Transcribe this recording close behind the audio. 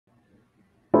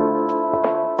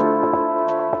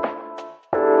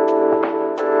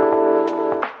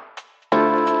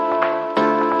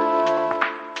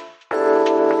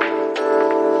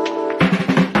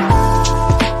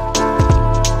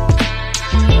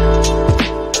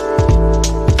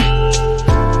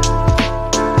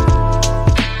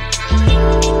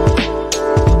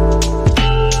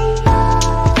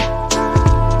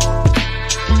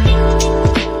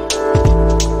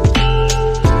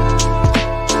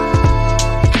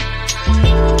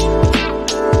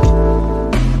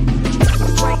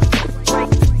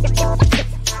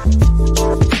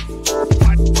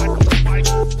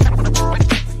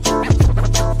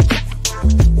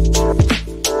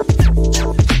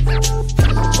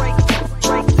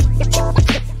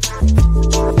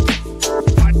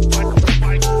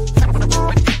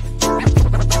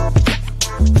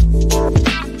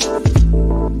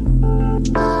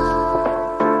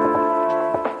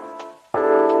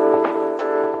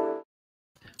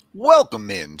Welcome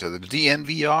into the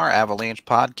DNVR Avalanche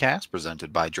Podcast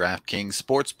presented by DraftKings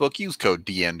Sportsbook. Use code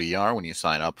DNVR when you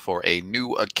sign up for a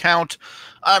new account.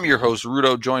 I'm your host,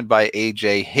 Rudo, joined by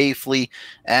AJ Hafley,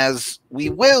 as we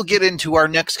will get into our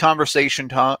next conversation,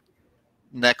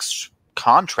 next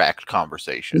contract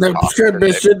conversation. We're off to a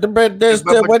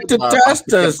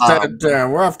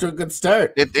good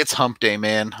start. It's hump day,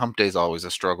 man. Hump day is always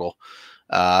a struggle.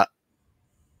 Did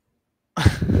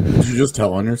you just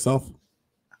tell on yourself?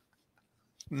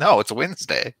 No, it's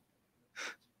Wednesday.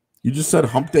 You just said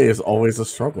hump day is always a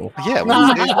struggle. Yeah,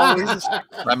 Wednesday is always a struggle.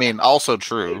 I mean, also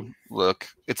true. Look,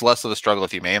 it's less of a struggle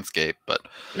if you manscape, but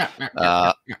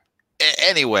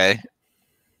anyway,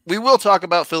 we will talk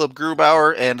about Philipp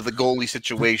Grubauer and the goalie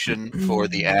situation for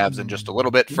the Avs in just a little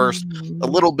bit. First, a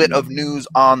little bit of news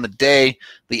on the day.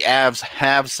 The Avs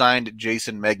have signed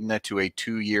Jason Megna to a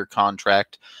 2-year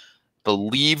contract,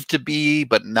 believed to be,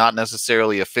 but not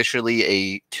necessarily officially,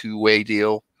 a 2-way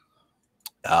deal.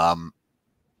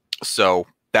 So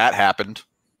that happened.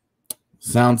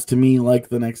 Sounds to me like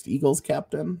the next Eagles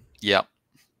captain. Yep.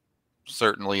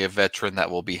 Certainly a veteran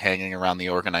that will be hanging around the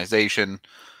organization.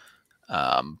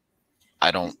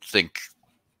 I don't think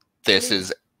this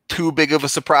is too big of a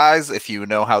surprise if you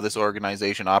know how this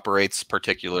organization operates,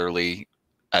 particularly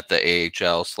at the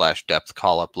AHL/depth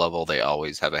call-up level. They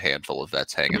always have a handful of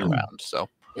vets hanging around. So,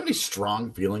 you have any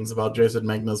strong feelings about Jason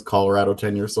Megna's Colorado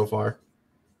tenure so far?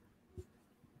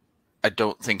 I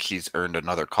don't think he's earned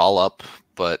another call-up,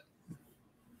 but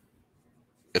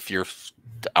if you're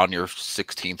on your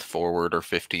 16th forward or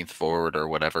 15th forward or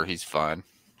whatever, he's fine.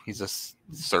 He's a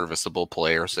serviceable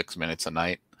player, 6 minutes a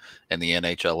night in the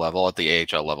NHL level. At the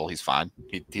AHL level, he's fine.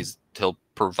 He'll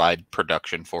provide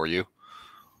production for you.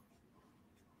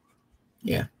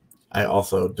 Yeah, I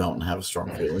also don't have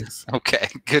strong feelings. Okay,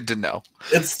 good to know.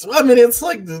 It's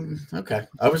like, okay.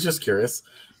 I was just curious,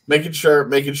 making sure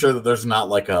that there's not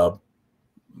like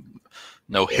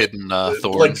no hidden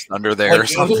thorns under there, like, or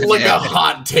something. Like a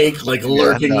hot take, like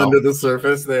lurking under the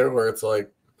surface there, where it's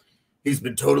like he's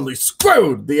been totally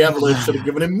screwed. The Avalanche should have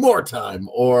given him more time,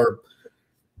 or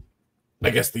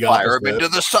I guess the fire opposite. him into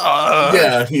the sun.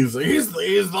 Yeah, he's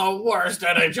the worst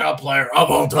NHL player of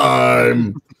all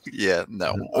time. Yeah,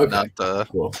 no, okay.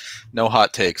 Cool. No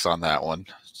hot takes on that one.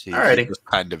 Alrighty, he just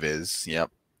kind of is. Yep.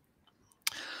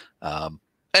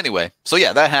 Anyway, so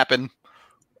yeah, that happened.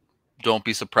 Don't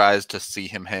be surprised to see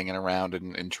him hanging around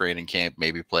in training camp.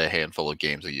 Maybe play a handful of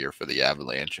games a year for the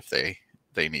Avalanche if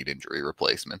they need injury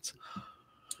replacements.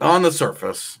 On the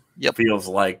surface, yep, feels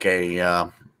like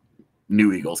a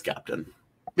new Eagles captain.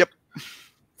 Yep.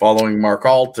 Following Mark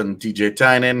Alt and DJ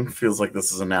Tynan, feels like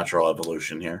this is a natural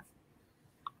evolution here.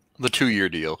 The 2-year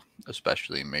deal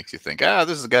especially makes you think,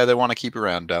 this is a guy they want to keep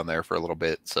around down there for a little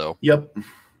bit. So yep.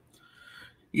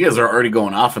 You guys are already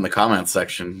going off in the comments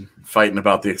section, fighting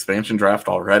about the expansion draft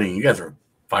already. You guys are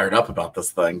fired up about this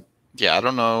thing. Yeah, I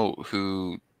don't know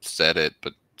who said it,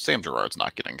 but Sam Girard's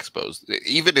not getting exposed.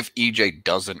 Even if EJ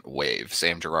doesn't waive,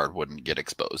 Sam Girard wouldn't get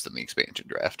exposed in the expansion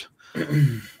draft.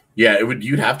 Yeah,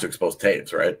 you'd have to expose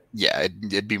Taves, right? Yeah,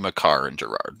 it'd be Makar and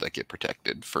Girard that get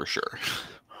protected for sure.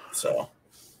 So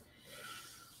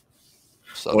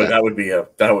boy, that would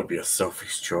be a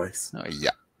Sophie's choice.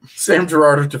 Yeah. Sam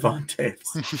Girard or Devon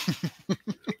Taves.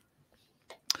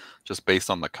 Just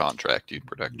based on the contract, you'd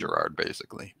protect Girard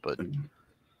basically, but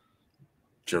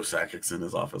Joe Sakic's in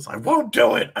his office. I won't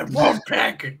do it. I won't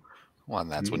pick. Well,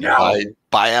 and that's when you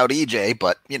buy out EJ,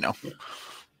 but you know.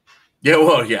 Yeah,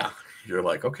 well, yeah. You're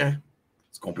like, okay,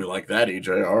 it's gonna be like that,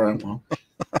 EJ. All right, well.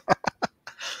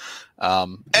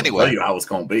 Anyway, I'll tell you how it's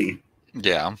gonna be.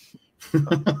 Yeah.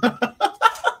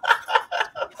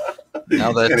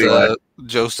 Now that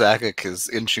Joe Sakic is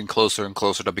inching closer and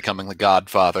closer to becoming the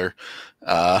Godfather,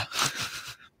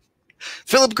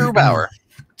 Philipp Grubauer,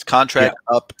 his contract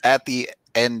up at the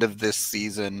end of this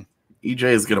season. EJ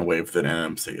is going to waive the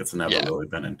NMC. It's never really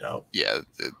been in doubt. Yeah,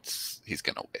 he's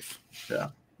going to waive. Yeah,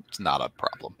 it's not a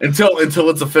problem until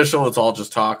it's official. It's all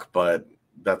just talk, but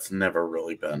that's never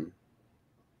really been.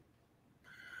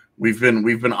 We've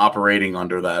been operating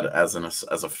under that as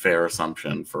a fair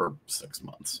assumption for 6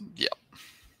 months. Yep.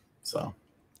 So,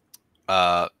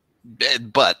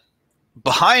 but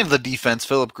behind the defense,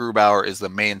 Philipp Grubauer is the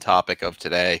main topic of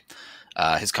today.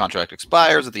 His contract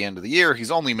expires at the end of the year.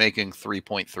 He's only making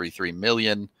 $3.33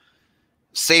 million.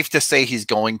 Safe to say he's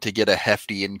going to get a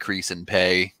hefty increase in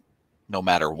pay, no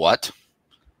matter what.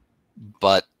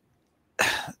 But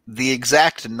the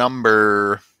exact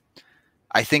number,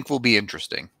 I think, will be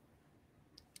interesting.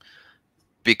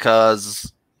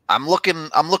 Because I'm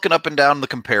looking up and down the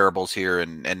comparables here,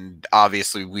 and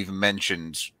obviously we've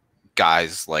mentioned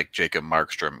guys like Jacob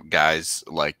Markstrom, guys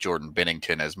like Jordan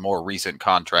Binnington as more recent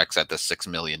contracts at the $6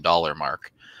 million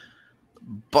mark.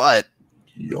 But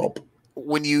Yup.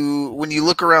 when you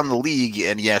look around the league,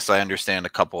 and yes, I understand a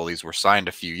couple of these were signed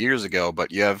a few years ago,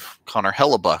 but you have Connor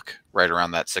Hellebuck right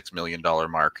around that $6 million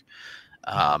mark.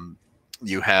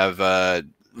 You have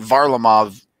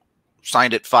Varlamov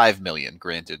signed at $5 million.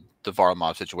 Granted, the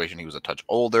Varlamov situation, he was a touch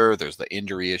older. There's the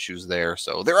injury issues there,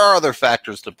 so there are other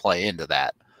factors to play into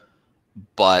that.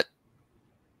 But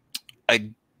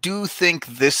I do think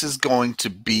this is going to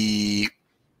be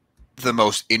the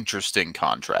most interesting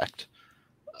contract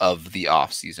of the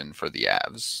offseason for the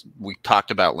Avs. We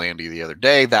talked about Landy the other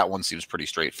day. That one seems pretty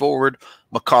straightforward.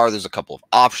 Makar, there's a couple of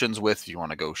options with if you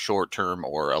want to go short-term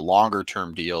or a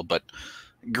longer-term deal, but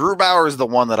Grubauer is the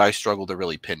one that I struggle to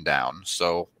really pin down.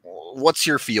 So what's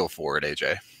your feel for it,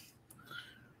 AJ?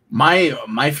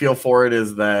 My feel for it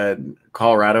is that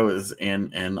Colorado is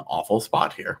in an awful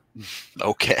spot here.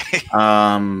 Okay.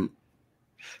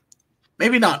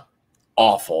 Maybe not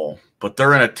awful, but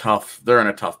they're in a tough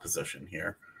position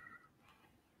here.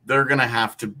 They're going to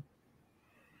have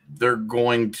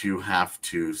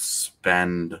to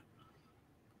spend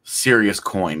serious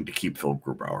coin to keep Philipp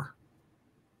Grubauer.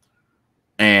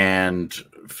 And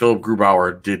Philipp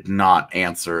Grubauer did not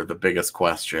answer the biggest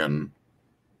question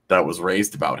that was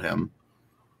raised about him,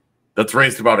 that's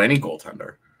raised about any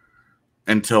goaltender,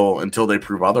 until they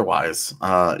prove otherwise.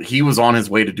 He was on his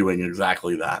way to doing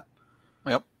exactly that.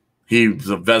 Yep. He was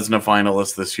a Vezina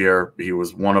finalist this year. He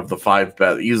was one of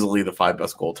the easily the five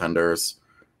best goaltenders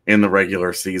in the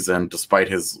regular season, despite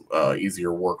his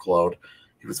easier workload.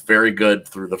 He was very good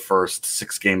through the first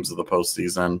 6 games of the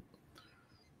postseason.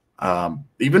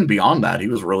 Even beyond that, he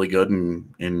was really good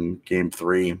in game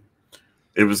 3.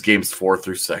 It was games 4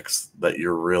 through 6 that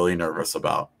you're really nervous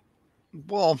about.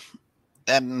 Well,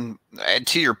 and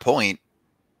to your point,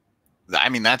 I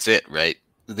mean, that's it, right?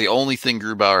 The only thing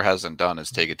Grubauer hasn't done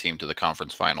is take a team to the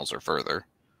conference finals or further.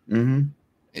 Mm-hmm.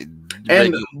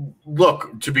 And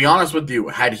look, to be honest with you,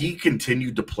 had he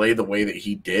continued to play the way that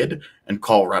he did and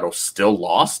Colorado still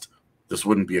lost, this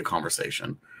wouldn't be a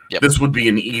conversation. Yep. This would be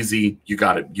an easy, you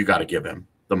got to give him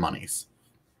the monies.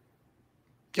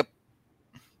 Yep.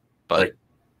 But like,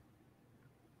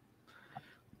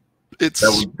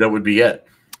 that would be it.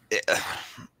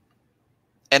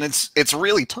 And it's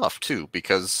really tough too,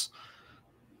 because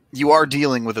you are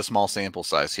dealing with a small sample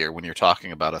size here when you're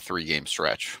talking about a 3-game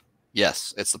stretch.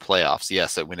 Yes, it's the playoffs.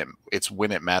 Yes, it's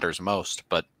when it matters most.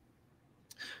 But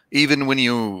even when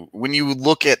you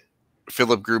look at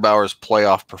Philipp Grubauer's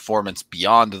playoff performance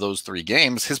beyond those 3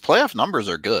 games, his playoff numbers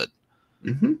are good.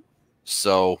 Mm-hmm.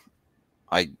 So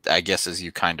I guess, as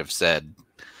you kind of said,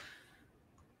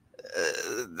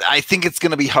 I think it's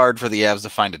going to be hard for the Avs to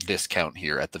find a discount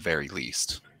here at the very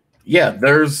least. Yeah,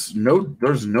 there's no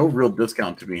real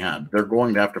discount to be had. They're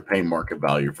going to have to pay market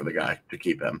value for the guy to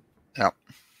keep him. Yeah.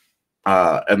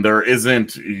 And there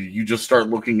isn't, you just start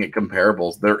looking at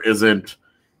comparables, there isn't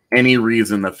any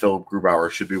reason that Philipp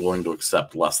Grubauer should be willing to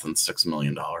accept less than $6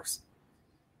 million.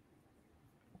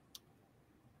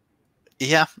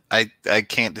 Yeah, I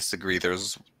can't disagree.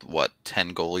 There's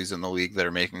 10 goalies in the league that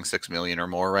are making $6 million or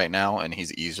more right now, and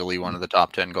he's easily one of the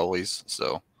top 10 goalies.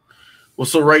 So, well,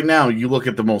 so right now you look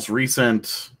at the most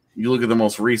recent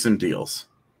deals.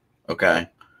 Okay,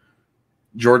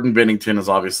 Jordan Binnington is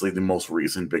obviously the most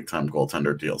recent big time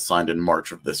goaltender deal signed in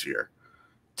March of this year.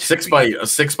 6 by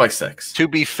 6. To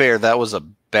be fair, that was a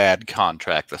bad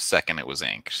contract the second it was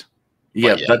inked.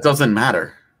 Yeah, that doesn't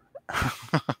matter.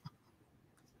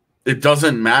 It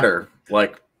doesn't matter.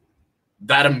 Like,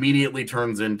 that immediately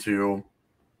turns into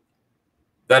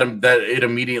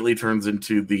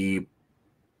the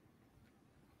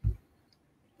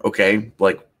okay,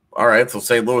 like, all right, so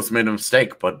St. Louis made a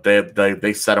mistake, but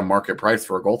they set a market price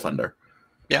for a goaltender.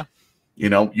 Yeah. You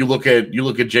know, you look at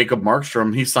Jacob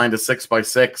Markstrom, he signed a 6 by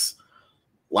 6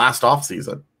 last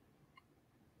offseason.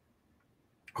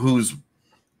 Who's,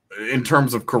 in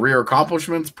terms of career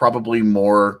accomplishments, probably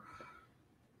more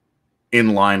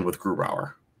in line with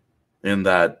Grubauer, in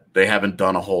that they haven't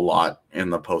done a whole lot in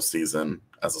the postseason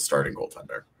as a starting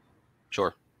goaltender.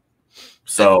 Sure.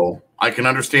 So I can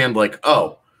understand, like,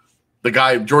 oh, the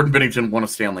guy Jordan Binnington won a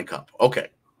Stanley Cup. Okay,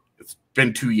 it's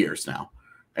been 2 years now,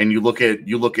 and you look at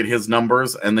his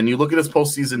numbers, and then you look at his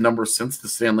postseason numbers since the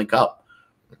Stanley Cup.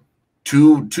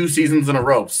 Two seasons in a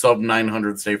row, sub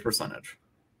 900 save percentage.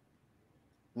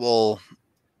 Well.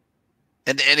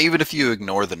 And even if you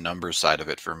ignore the numbers side of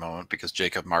it for a moment, because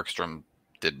Jacob Markstrom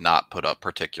did not put up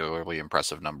particularly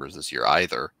impressive numbers this year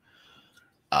either.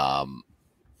 And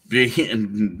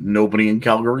nobody in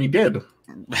Calgary did.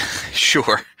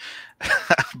 Sure.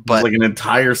 But like an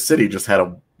entire city just had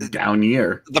a down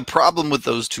year. The problem with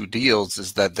those two deals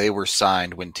is that they were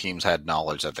signed when teams had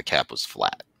knowledge that the cap was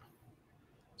flat.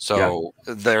 So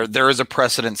there is a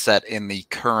precedent set in the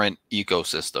current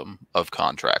ecosystem of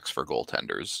contracts for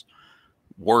goaltenders,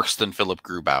 worse than Philipp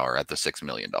Grubauer at the $6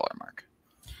 million mark.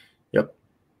 Yep.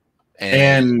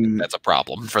 And that's a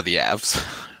problem for the Avs.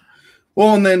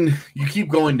 Well, and then you keep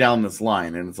going down this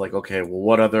line, and it's like, okay,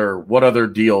 well, what other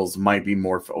deals might be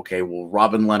more? Okay, well,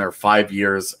 Robin Lehner 5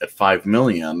 years at $5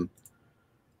 million,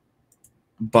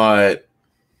 but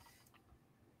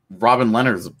Robin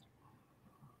Lehner's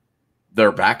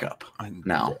their backup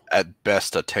now. At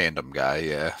best, a tandem guy,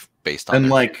 yeah, based on and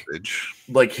their like usage.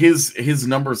 Like his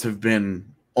numbers have been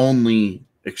only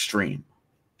extreme.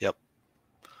 Yep.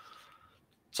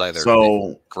 It's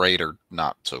either great or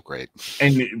not so great.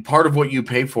 And part of what you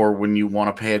pay for when you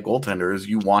want to pay a goaltender is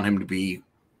you want him to be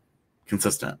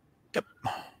consistent. Yep.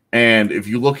 And if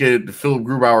you look at Philipp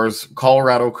Grubauer's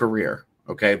Colorado career,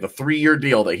 okay, the 3-year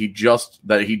deal that he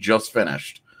just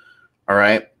finished, all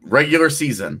right, regular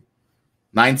season,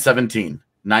 917,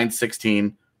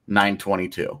 916,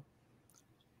 922.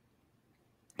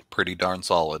 Pretty darn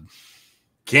solid.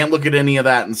 Can't look at any of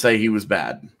that and say he was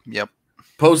bad. Yep.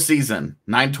 Postseason,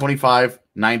 925,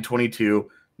 922,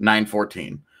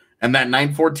 914. And that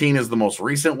 914 is the most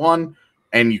recent one.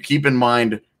 And you keep in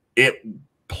mind, it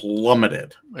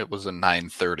plummeted. It was a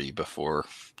 930 before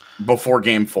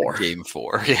game 4. Game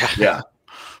 4, yeah. Yeah.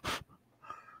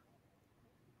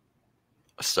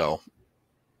 So,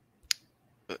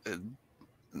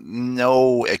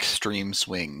 no extreme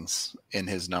swings in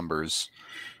his numbers.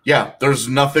 Yeah, there's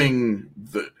nothing,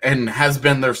 and has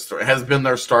been their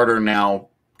starter now,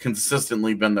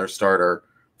 consistently been their starter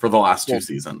for the last 2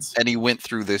 seasons. And he went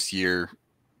through this year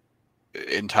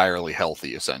entirely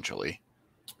healthy, essentially.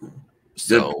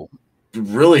 So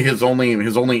really, his only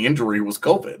injury was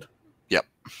COVID. Yep.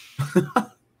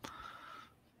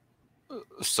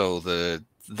 So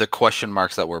the question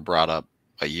marks that were brought up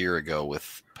a year ago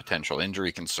with potential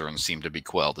injury concerns seem to be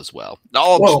quelled as well.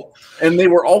 And they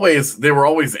were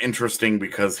always interesting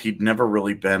because he'd never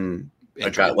really been a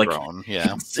guy like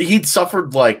he'd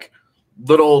suffered like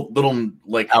little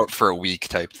like out for a week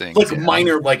type thing, like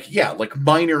minor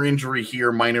minor injury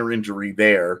here, minor injury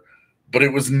there, but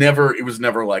it was never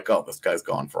like, oh, this guy's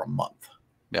gone for a month.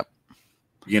 Yep.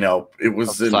 You know, it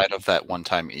was outside of that one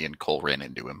time Ian Cole ran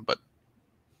into him, but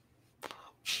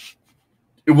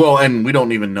and we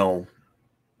don't even know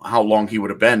how long he would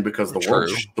have been because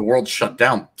the world shut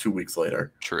down 2 weeks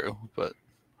later. True, but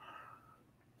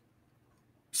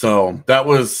so that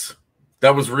was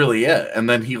really it. And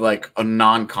then he like a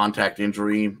non-contact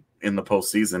injury in the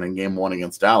postseason in Game 1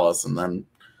 against Dallas, and then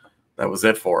that was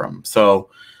it for him. So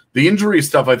the injury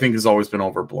stuff I think has always been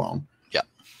overblown. Yeah.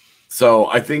 So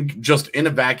I think just in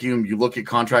a vacuum, you look at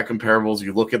contract comparables,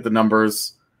 you look at the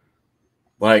numbers.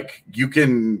 Like you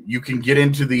can get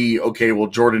into the, okay, well,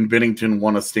 Jordan Binnington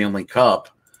won a Stanley Cup,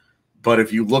 but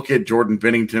if you look at Jordan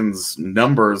Binnington's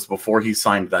numbers before he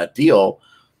signed that deal,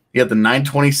 he had the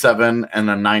 927 and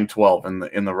the 912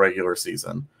 in the regular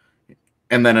season,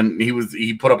 and then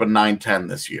he put up a 910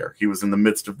 this year. He was in the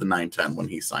midst of the 910 when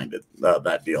he signed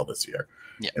that deal this year.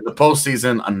 Yeah. In the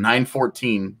postseason, a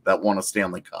 914 that won a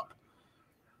Stanley Cup.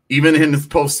 Even in his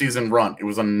postseason run, it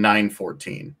was a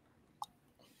 914.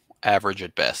 Average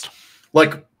at best.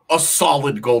 Like a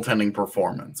solid goaltending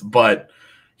performance, but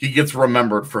he gets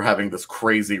remembered for having this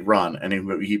crazy run, and it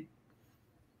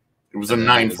was a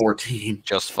 914.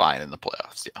 Just fine in the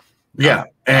playoffs, yeah. Yeah,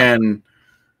 and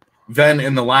then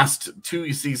in the last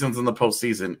 2 seasons in the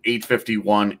postseason,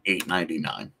 851,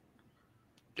 899.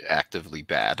 Actively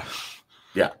bad.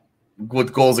 Yeah,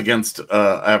 with goals against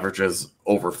averages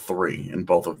over 3 in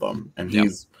both of them, and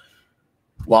he's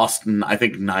lost, I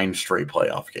think, 9 straight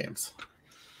playoff games.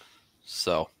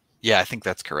 So, yeah, I think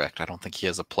that's correct. I don't think he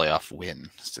has a playoff win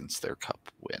since their cup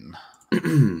win.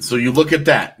 So you look at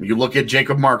that. You look at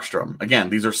Jacob Markstrom.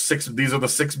 Again, these are the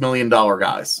 $6 million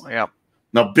guys. Yep.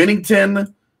 Now,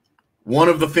 Binnington, one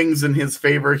of the things in his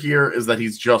favor here is that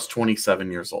he's just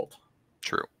 27 years old.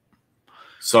 True.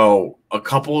 So a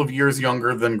couple of years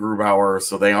younger than Grubauer,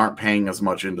 so they aren't paying as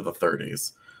much into the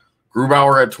 30s.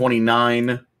 Grubauer at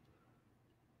 29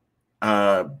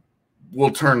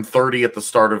 will turn 30 at the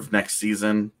start of next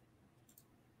season.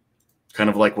 Kind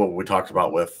of like what we talked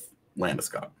about with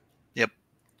Landeskog. Yep.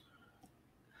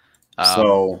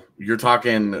 So you're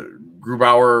talking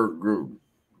Grubauer,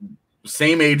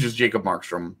 same age as Jacob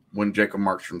Markstrom when Jacob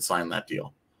Markstrom signed that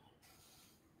deal.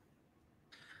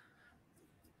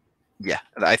 Yeah,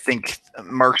 I think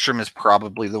Markstrom is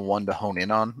probably the one to hone in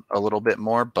on a little bit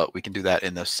more, but we can do that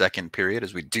in the second period,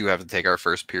 as we do have to take our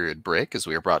first period break, as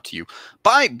we are brought to you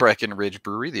by Breckenridge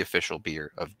Brewery, the official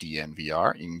beer of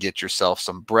DNVR. You can get yourself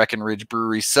some Breckenridge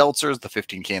Brewery seltzers, the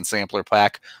 15-can sampler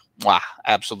pack. Wow,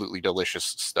 absolutely delicious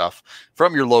stuff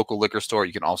from your local liquor store.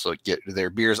 You can also get their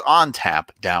beers on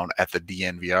tap down at the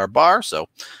DNVR bar, so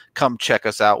come check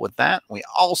us out with that. We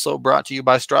also brought to you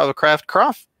by Strava Craft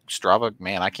Craft. Strava,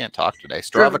 man, I can't talk today.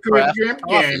 Strava Craft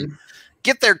Coffee.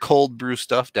 Get their cold brew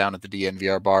stuff down at the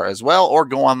DNVR bar as well, or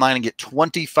go online and get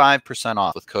 25%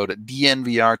 off with code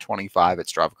DNVR25 at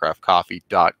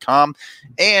StravaCraftCoffee.com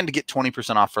and get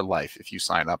 20% off for life if you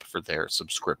sign up for their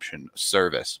subscription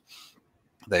service.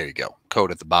 There you go. Code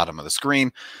at the bottom of the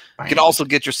screen. You can also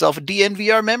get yourself a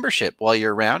DNVR membership while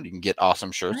you're around. You can get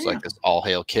awesome shirts like this All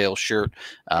Hail Kale shirt,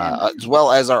 as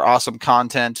well as our awesome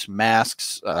content,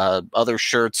 masks, other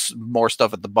shirts, more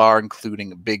stuff at the bar,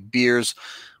 including big beers.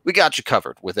 We got you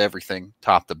covered with everything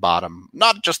top to bottom,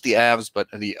 not just the Avs, but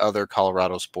the other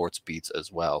Colorado sports beats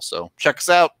as well. So check us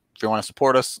out. If you want to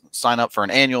support us, sign up for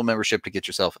an annual membership to get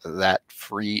yourself that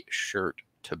free shirt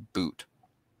to boot.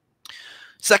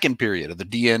 Second period of the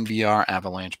DNVR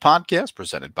Avalanche Podcast,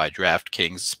 presented by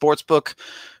DraftKings Sportsbook.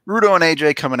 Rudo and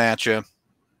AJ coming at you.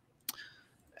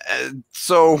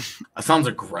 So that sounds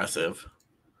aggressive.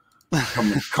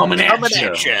 Coming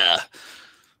at you.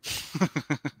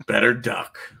 Better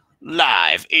duck.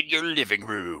 Live in your living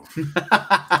room.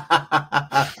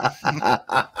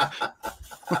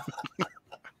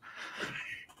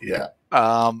 Yeah.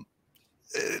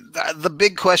 The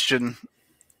big question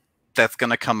that's going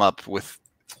to come up with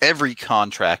every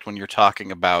contract when you're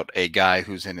talking about a guy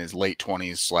who's in his late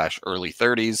 20s / early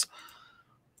 30s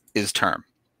is term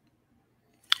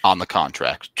on the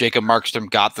contract. Jacob Markstrom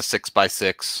got the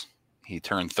 6x6. He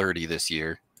turned 30 this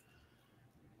year.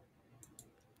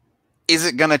 Is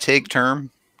it going to take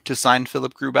term to sign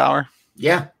Philipp Grubauer?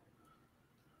 Yeah.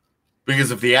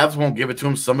 Because if the Avs won't give it to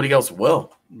him, somebody else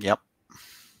will. Yep.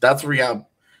 That's reality.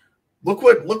 Look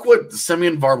what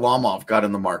Semyon Varlamov got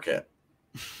in the market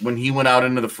when he went out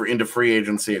into free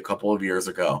agency a couple of years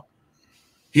ago.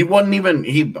 He wasn't even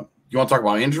you want to talk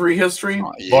about injury history?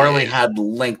 Oh, yeah. Varley had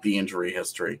lengthy injury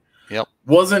history. Yep.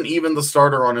 Wasn't even the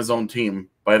starter on his own team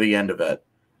by the end of it.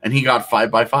 And he got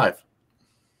 5x5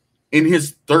 in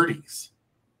his 30s.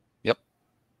 Yep.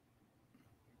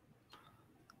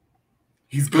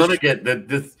 He's gonna get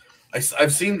this.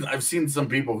 I've seen some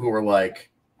people who are like,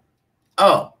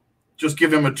 oh, just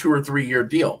give him a 2 or 3 year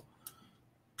deal.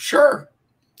 Sure.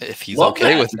 If he's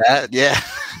okay with that, yeah.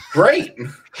 Great.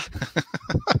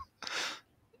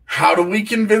 How do we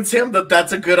convince him that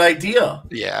that's a good idea?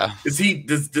 Yeah. Does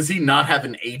he not have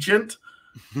an agent?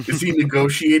 Is he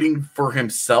negotiating for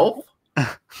himself?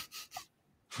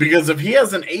 Because if he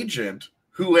has an agent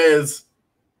who is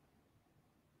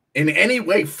in any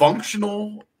way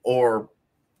functional or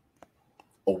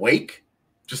awake,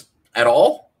 just at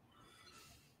all,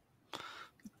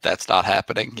 that's not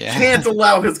happening. Yeah. Can't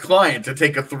allow his client to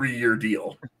take a 3-year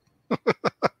deal.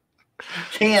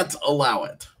 Can't allow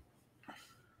it.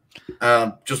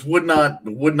 Just would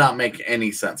not make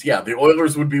any sense. Yeah, the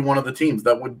Oilers would be one of the teams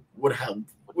that would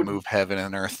move heaven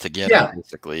and earth together.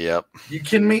 Basically. Yep. You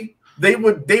kidding me? They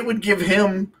would give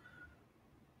him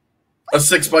a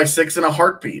 6x6 in a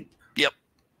heartbeat. Yep.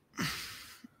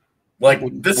 Like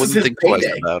this is his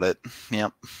payday. About it.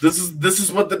 Yep. This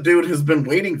is what the dude has been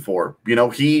waiting for. You know,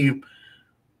 he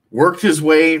worked his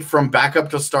way from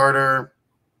backup to starter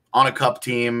on a cup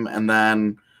team, and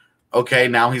then okay,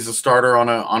 now he's a starter on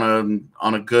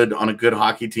a good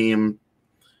hockey team.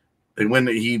 They win.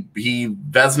 He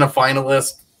Vezina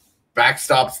finalist,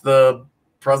 backstops the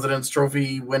President's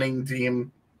Trophy winning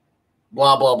team.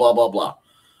 Blah blah blah blah blah.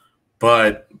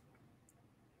 But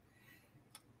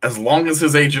as long as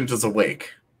his agent is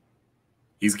awake,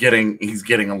 he's getting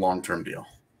a long-term deal.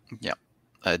 Yeah.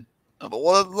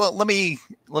 Well, let me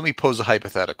pose a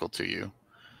hypothetical to you.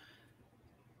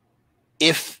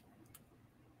 If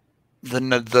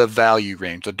the value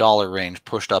range, the dollar range,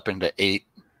 pushed up into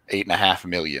 $8.5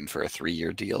 million for a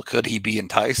 3-year deal, could he be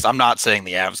enticed? I'm not saying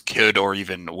the Avs could or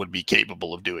even would be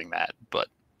capable of doing that, but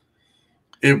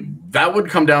that would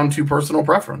come down to personal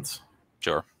preference.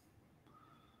 Sure.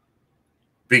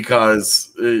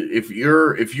 Because if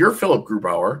you're Philipp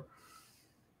Grubauer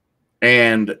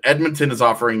and Edmonton is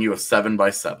offering you a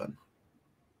 7x7,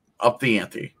 up the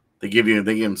ante. They give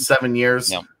him 7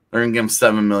 years. Yep. They're gonna give him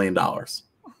 $7 million. All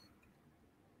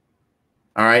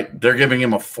right, they're giving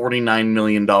him a $49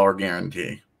 million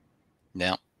guarantee.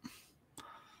 Yeah.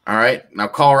 All right, now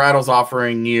Colorado's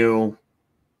offering you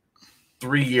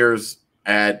 3 years,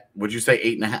 at, would you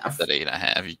say 8.5? At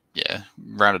 8.5, yeah.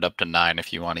 Round it up to 9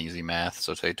 if you want easy math.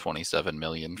 So say 27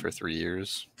 million for 3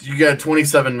 years. You got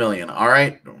 27 million. All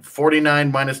right.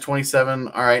 49 minus 27.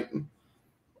 All right.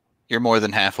 You're more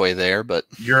than halfway there, but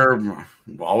you're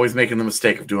always making the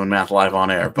mistake of doing math live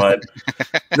on air. But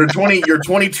you're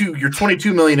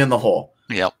 22 million in the hole.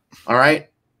 Yep. All right.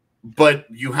 But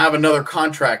you have another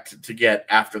contract to get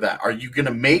after that. Are you going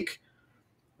to make?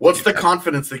 What's the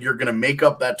confidence that you're going to make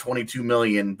up that 22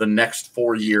 million the next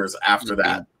 4 years after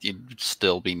that? You'd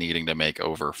still be needing to make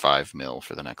over 5 mil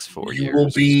for the next 4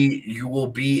 years. You will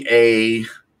be a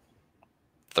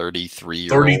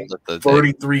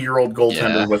 33-year-old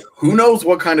goaltender with who knows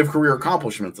what kind of career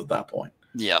accomplishments at that point.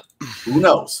 Yep. Who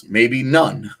knows? Maybe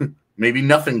none. Maybe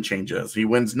nothing changes. He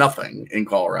wins nothing in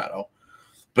Colorado.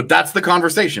 But that's the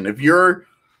conversation. If you're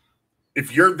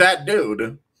that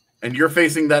dude and you're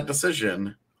facing that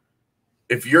decision,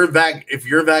 if you're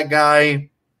that guy,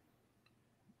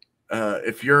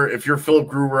 if you're Philipp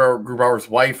Grubauer's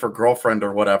wife or girlfriend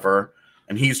or whatever,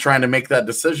 and he's trying to make that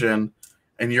decision,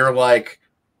 and you're like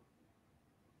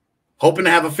hoping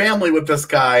to have a family with this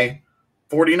guy,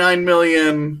 49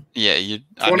 million. Yeah,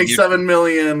 27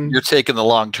 million. You're taking the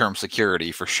long-term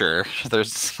security for sure.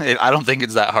 I don't think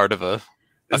it's that hard of a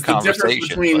Is the difference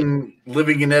between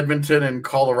living in Edmonton and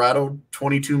Colorado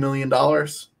 $22 million?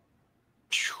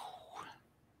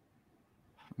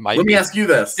 Let me ask you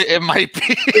this. It might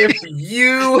be. If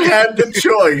you had the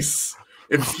choice,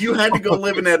 if you had to go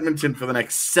live in Edmonton for the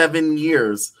next 7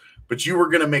 years, but you were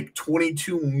going to make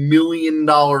 $22 million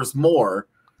more.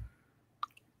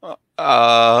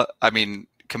 I mean,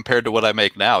 compared to what I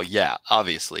make now, yeah,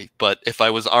 obviously. But if I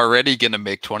was already going to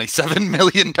make $27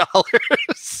 million,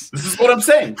 this is what I'm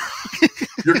saying.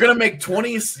 You're going to make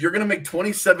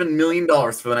 $27 million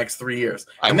for the next 3 years.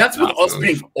 And that's with us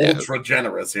being ultra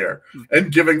generous here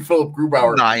and giving Philipp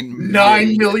Grubauer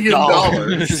 $9 million.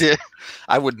 Yeah.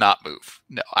 I would not move.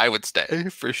 No, I would stay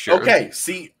for sure. Okay,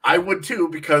 see, I would too,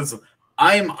 because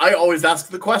I always ask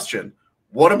the question,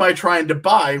 what am I trying to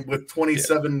buy with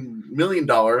 $27 million?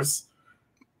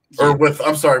 Or with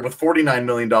 $49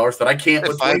 million that I can't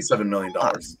with $27 million.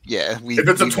 Yeah. If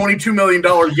it's a $22 million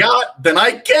yacht, then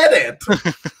I get it.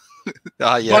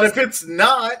 Yes. But if it's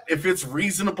not, if it's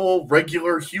reasonable,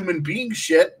 regular human being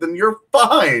shit, then you're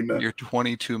fine. Your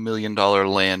 $22 million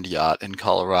land yacht in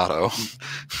Colorado.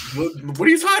 What are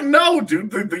you talking? No,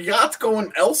 dude, the yacht's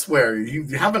going elsewhere. You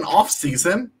have an off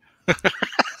season.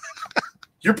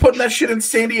 You're putting that shit in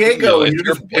San Diego.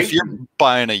 No, if you're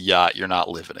buying a yacht, you're not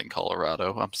living in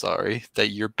Colorado. I'm sorry that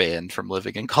you're banned from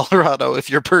living in Colorado. If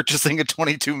you're purchasing a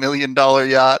 $22 million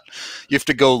yacht, you have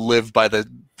to go live by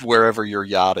wherever your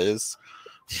yacht is.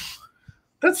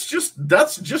 That's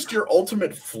just your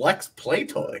ultimate flex play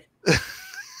toy.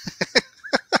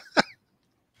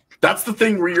 That's the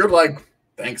thing where you're like,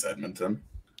 thanks, Edmonton.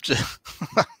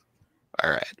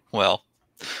 All right. Well,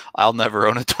 I'll never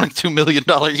own a $22 million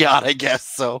yacht, I guess,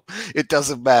 so it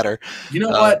doesn't matter. You know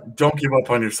what? Don't give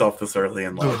up on yourself this early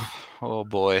in life. Oh,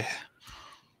 boy.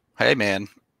 Hey, man.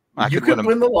 You could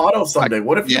win the lotto someday.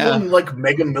 What if you win like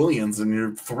Mega Millions and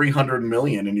you're 300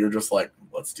 million and you're just like,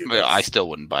 let's do this? I still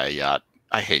wouldn't buy a yacht.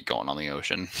 I hate going on the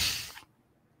ocean.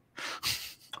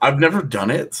 I've never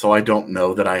done it, so I don't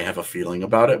know that I have a feeling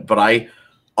about it, but I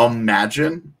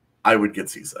imagine I would get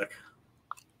seasick.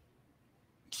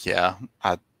 Yeah,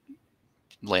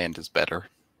 land is better.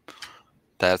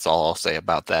 That's all I'll say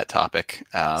about that topic.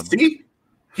 See?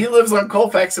 He lives on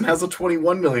Colfax and has a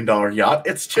 $21 million yacht.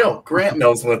 It's chill. Grant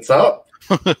knows what's up.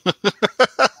 All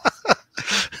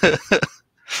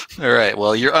right.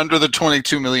 Well, you're under the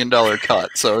 $22 million cut,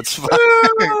 so it's fine.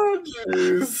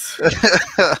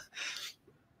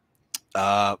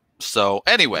 Oh, so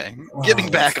anyway,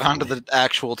 getting back onto the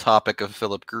actual topic of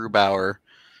Philipp Grubauer,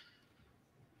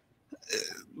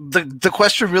 the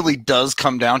question really does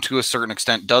come down to a certain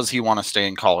extent, does he want to stay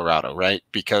in Colorado, right?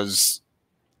 Because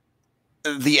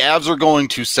the Avs are going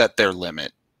to set their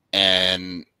limit,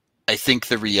 and I think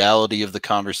the reality of the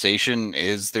conversation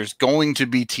is there's going to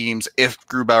be teams, if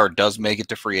Grubauer does make it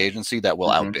to free agency, that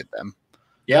will outbid them.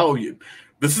 Yeah,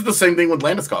 this is the same thing with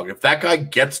Landeskog. If that guy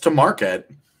gets to market,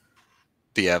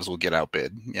 the Avs will get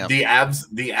outbid. Yeah, the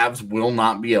Avs will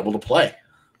not be able to play.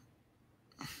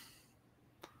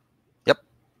 Yep,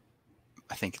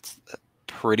 I think it's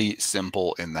pretty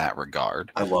simple in that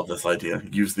regard. I love this idea.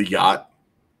 Use the yacht.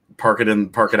 Park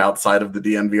it outside of the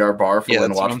DNVR bar for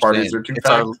when watch parties are too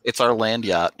packed. It's our land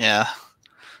yacht. Yeah.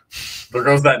 There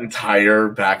goes that entire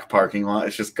back parking lot.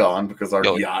 It's just gone because our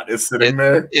yacht is sitting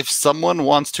there. If someone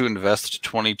wants to invest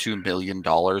 $22 million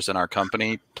in our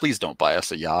company, please don't buy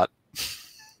us a yacht.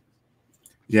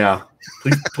 Yeah.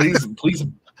 Please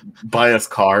buy us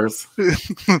cars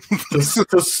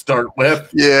to start with.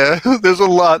 Yeah, there's a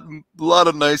lot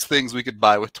of nice things we could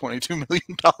buy with $22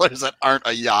 million that aren't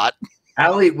a yacht.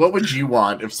 Allie, what would you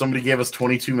want if somebody gave us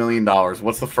 $22 million?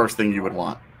 What's the first thing you would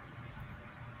want?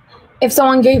 If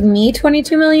someone gave me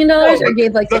 $22 million or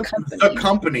gave like the company? The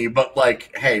company, but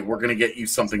like, hey, we're going to get you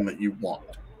something that you want.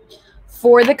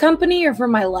 For the company or for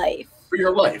my life? For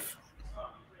your life.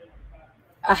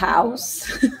 A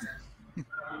house.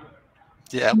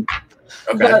 Yeah.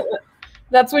 Okay. But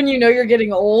that's when you know you're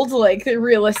getting old. Like,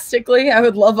 realistically, I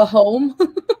would love a home.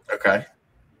 Okay.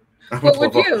 What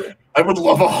would you? I would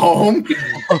love a home.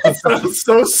 That sounds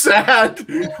so sad.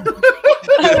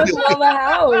 I would love a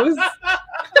house.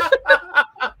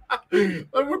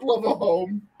 I would love a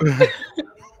home.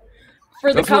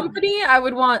 For the company, I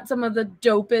would want some of the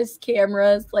dopest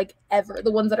cameras like ever.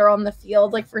 The ones that are on the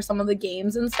field, like for some of the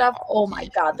games and stuff. Oh my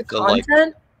god, the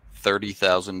content.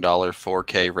 $30,000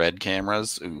 4K red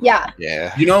cameras. Ooh, yeah.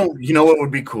 You know what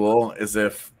would be cool is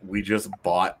if we just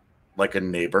bought like a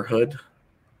neighborhood.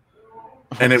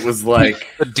 And it was like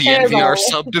the DNVR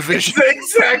subdivision.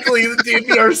 Exactly, the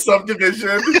DNVR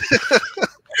subdivision.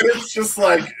 And it's just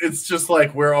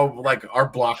like we're all like our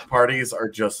block parties are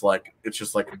just like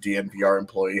DNVR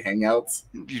employee hangouts.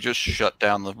 You just shut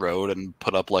down the road and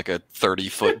put up like a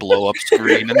 30-foot blow up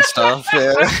screen and stuff.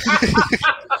 Yeah.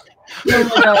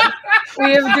 Oh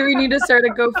my god. Do we need to start a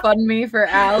GoFundMe for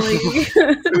Allie?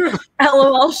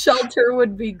 LOL shelter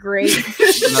would be great.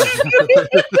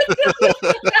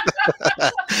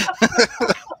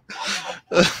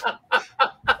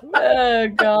 Oh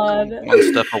god.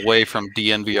 One step away from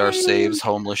DNVR saves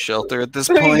homeless shelter at this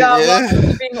Oh point. god,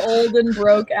 Yeah. being old and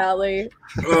broke, Allie.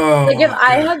 Oh, Like if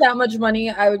I had that much money,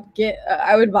 I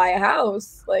would buy a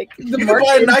house. Like the market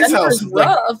buy a in nice Denver house, is like-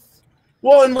 rough.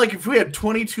 Well, and like if we had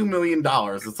 $22 million,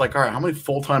 it's like, all right, how many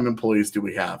full-time employees do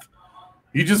we have?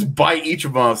 You just buy each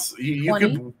of us. You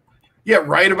could, yeah,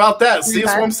 right about that. See,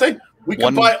 that's what I'm saying. We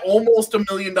could buy almost $1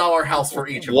 million house for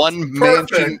each of us. One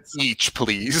mansion each,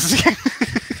 please.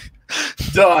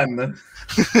 Done.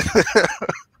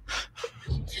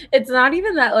 It's not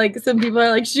even that. Like some people are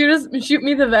like, shoot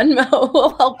me the Venmo,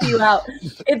 we'll help you out.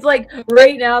 It's like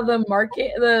right now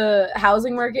the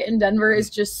housing market in Denver is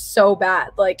just so bad.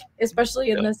 Like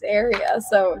especially in this area.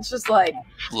 So it's just like,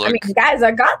 Look, I mean, guys,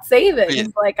 I got savings. Yeah.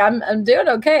 Like I'm doing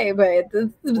okay, but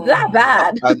it's that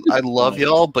bad. I love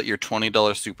y'all, but your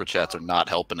 $20 super chats are not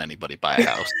helping anybody buy a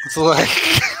house. It's like.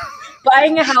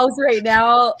 Buying a house right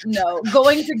now, no.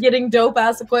 Going to getting dope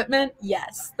ass equipment,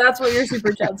 yes. That's what your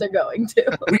super chats are going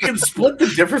to. We can split the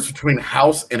difference between a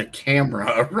house and a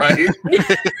camera, right?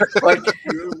 Like,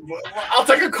 I'll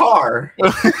take a car.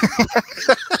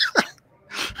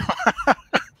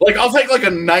 Like, I'll take like a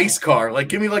nice car. Like,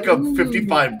 give me like a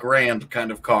 55 grand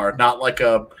kind of car, not like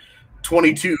a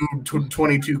 22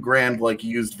 grand like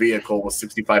used vehicle with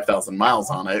 65,000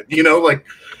 miles on it. You know, like.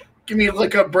 Give me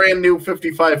like a brand new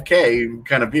 55K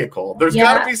kind of vehicle. There's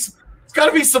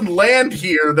gotta be some land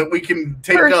here that we can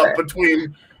take up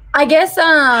between. I guess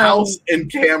house and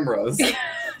cameras.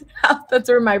 That's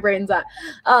where my brain's at.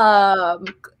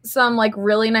 Some like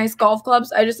really nice golf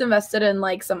clubs. I just invested in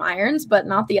like some irons, but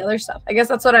not the other stuff. I guess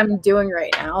that's what I'm doing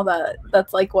right now.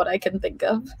 That's like what I can think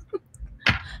of.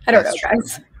 I don't know,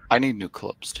 guys. I need new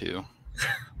clubs too.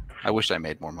 I wish I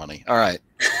made more money. All right.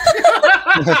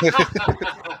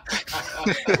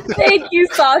 Thank you,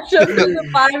 Sasha, for the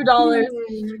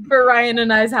 $5 for Ryan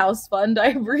and I's house fund. I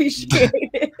appreciate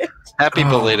it. Happy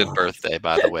belated birthday,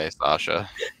 by the way, Sasha.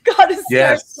 Gotta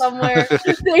start somewhere.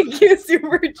 Thank you,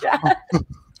 Super Chat.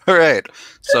 All right.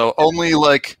 So only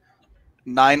like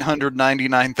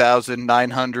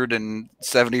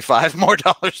 $999,975 more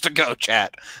dollars to go,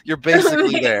 chat. You're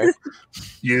basically there.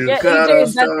 EJ,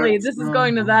 definitely. This is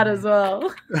going to that as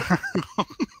well.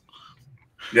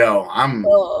 Yo, I'm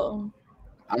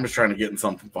just trying to get in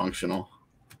something functional.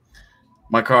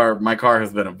 My car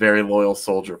has been a very loyal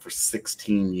soldier for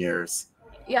 16 years.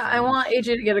 Yeah, I want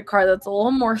AJ to get a car that's a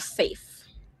little more safe.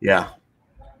 Yeah.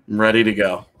 I'm ready to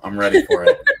go. I'm ready for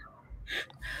it.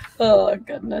 Oh,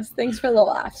 goodness. Thanks for the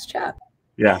laughs, chat.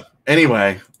 Yeah.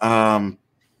 Anyway, trying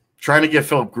to get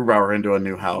Philipp Grubauer into a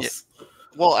new house. Yeah.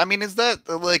 Well, I mean, is that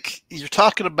like you're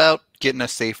talking about getting a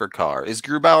safer car? Is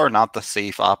Grubauer not the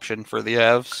safe option for the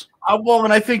Avs? Well,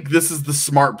 and I think this is the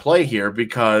smart play here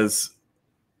because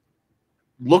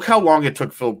look how long it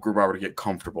took Philipp Grubauer to get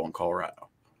comfortable in Colorado.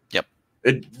 Yep.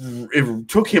 It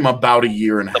took him about a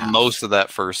year and a half. Most of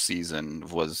that first season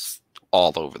was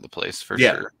all over the place for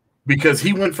sure. Because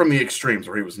he went from the extremes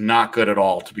where he was not good at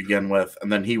all to begin with,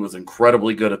 and then he was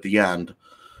incredibly good at the end.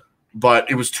 but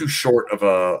it was too short of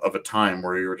a time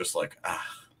where you were just like,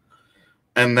 ah.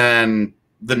 And then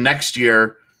the next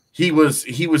year, he was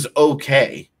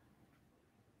okay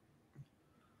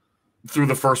through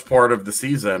the first part of the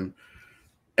season.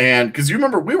 And because you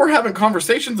remember, we were having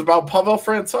conversations about Pavel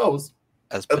Francouz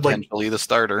as potentially the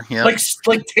starter. Yeah.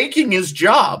 Like taking his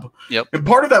job. Yep. And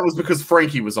part of that was because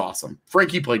Frankie was awesome.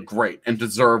 Frankie played great and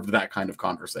deserved that kind of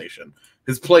conversation.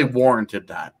 His play warranted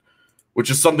that, which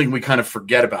is something we kind of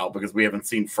forget about because we haven't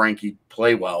seen Frankie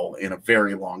play well in a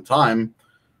very long time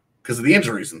because of the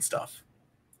injuries and stuff.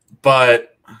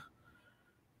 But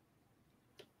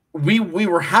we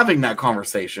were having that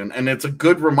conversation, and it's a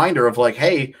good reminder of like,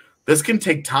 hey, this can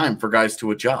take time for guys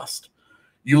to adjust.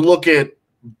 You look at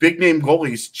big name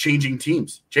goalies changing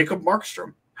teams. Jacob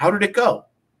Markstrom, how did it go?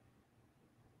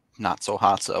 Not so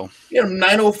hot. So he had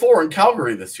 904 in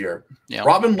Calgary this year. Yeah.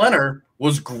 Robin Lehner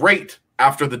was great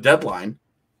after the deadline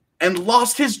and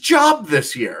lost his job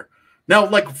this year. Now,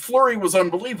 like Fleury was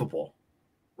unbelievable,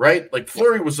 right? Like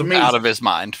Fleury was amazing. Out of his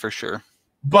mind for sure.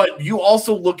 But you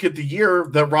also look at the year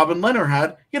that Robin Lehner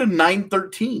had, he had a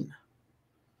 913.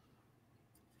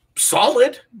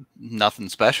 Solid. Nothing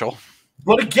special.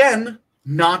 But again,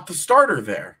 not the starter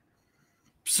there.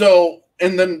 So,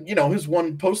 and then, you know, his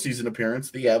one postseason appearance,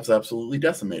 the Avs absolutely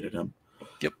decimated him.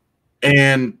 Yep.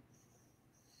 And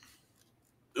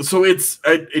so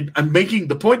I'm making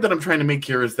the point that I'm trying to make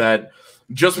here is that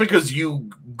just because you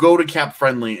go to Cap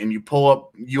Friendly and you pull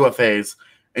up UFAs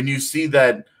and you see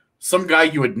that some guy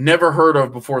you had never heard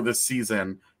of before this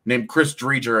season named Chris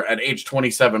Driedger at age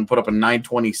 27 put up a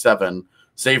 927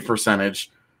 save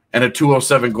percentage and a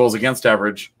 207 goals against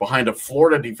average behind a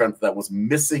Florida defense that was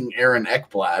missing Aaron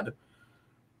Ekblad.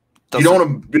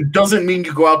 It doesn't mean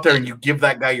you go out there and you give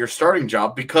that guy your starting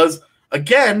job because,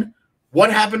 again,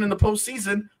 what happened in the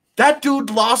postseason? That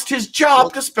dude lost his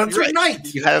job to Spencer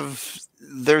Knight.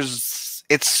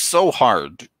 It's so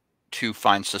hard to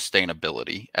find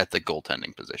sustainability at the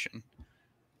goaltending position.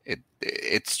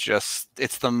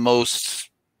 It's the most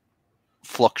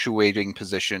fluctuating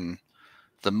position,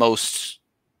 the most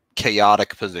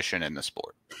chaotic position in the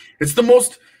sport. It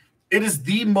is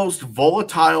the most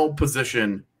volatile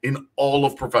position in all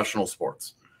of professional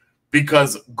sports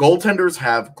because goaltenders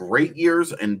have great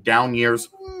years and down years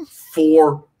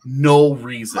for no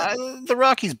reason. The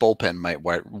Rockies bullpen might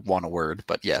want a word,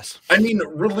 but yes. I mean,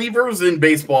 relievers in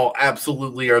baseball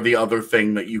absolutely are the other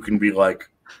thing that you can be like,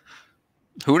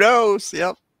 who knows?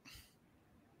 Yep.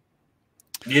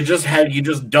 You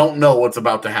just don't know what's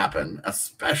about to happen,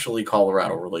 especially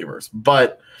Colorado relievers.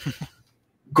 But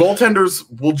goaltenders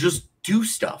will just do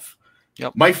stuff.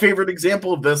 Yep. My favorite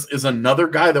example of this is another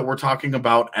guy that we're talking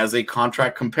about as a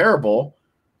contract comparable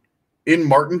in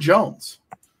Martin Jones.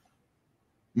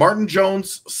 Martin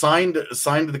Jones signed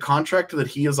the contract that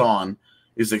he is on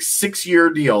is a 6-year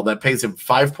deal that pays him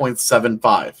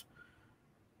 $5.75.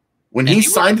 When he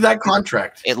signed that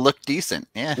contract, it looked decent.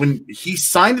 Yeah. When he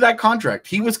signed that contract,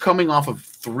 he was coming off of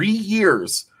 3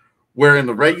 years where in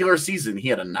the regular season he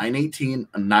had a 918,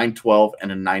 a 912,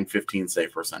 and a 915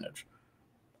 save percentage.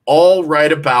 All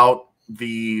right about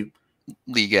the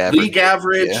league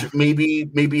average, yeah.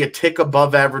 maybe a tick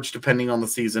above average depending on the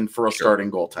season for a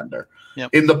starting goaltender.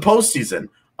 Yep. In the postseason,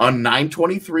 a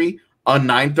 923, a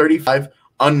 935,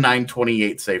 a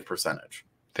 928 save percentage.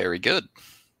 Very good.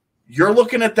 You're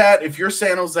looking at that. If you're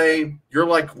San Jose, you're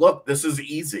like, look, this is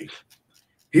easy.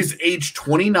 His age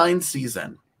 29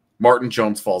 season, Martin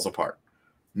Jones falls apart.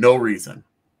 No reason.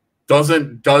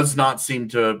 Does not seem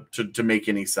to make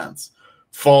any sense.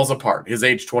 Falls apart. His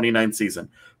age 29 season.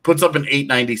 Puts up an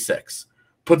 896.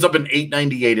 Puts up an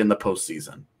 898 in the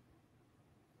postseason.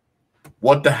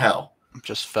 What the hell?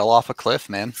 Just fell off a cliff,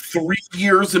 man. 3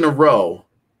 years in a row,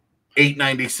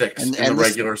 896 in the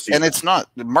regular season. And it's not,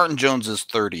 Martin Jones is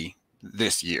 30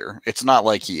 this year. It's not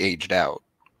like he aged out.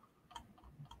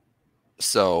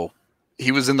 So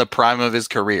he was in the prime of his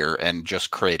career and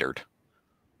just cratered.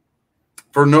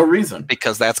 For no reason.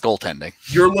 Because that's goaltending.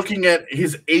 You're looking at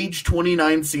his age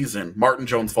 29 season. Martin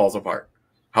Jones falls apart.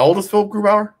 How old is Philipp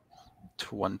Grubauer?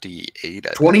 28.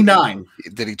 29.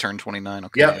 Did he turn 29?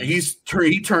 Okay. Yeah,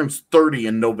 he turns 30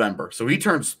 in November. So he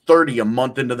turns 30 a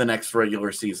month into the next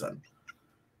regular season.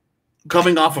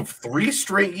 Coming off of 3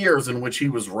 straight years in which he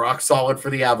was rock solid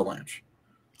for the Avalanche.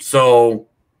 So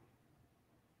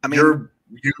I mean,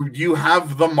 you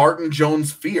have the Martin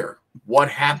Jones fear. What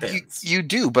happens? You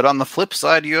do, but on the flip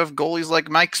side, you have goalies like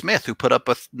Mike Smith who put up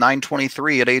a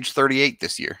 923 at age 38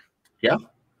 this year. Yeah.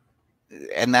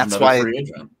 And that's why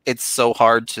it's so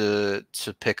hard to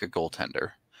pick a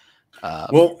goaltender.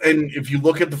 Well, and if you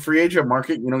look at the free agent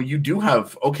market, you do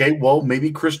have, okay, well,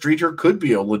 maybe Chris Driedger could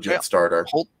be a legit starter.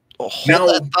 Hold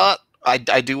that thought. I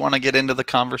do want to get into the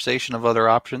conversation of other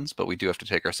options, but we do have to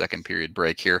take our second period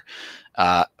break here.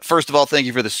 First of all, thank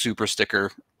you for the super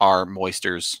sticker, our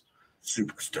Moisters.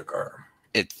 Super sticker.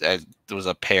 It was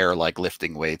a pair like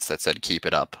lifting weights that said keep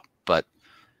it up. But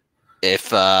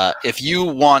if you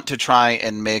want to try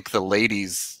and make the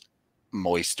ladies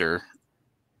moister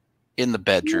in the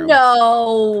bedroom.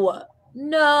 No.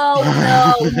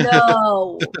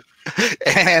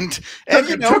 And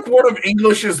you took one of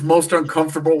English's most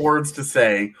uncomfortable words to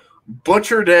say,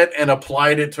 butchered it, and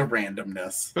applied it to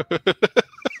randomness.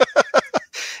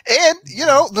 And,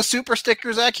 the super sticker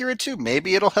is accurate too.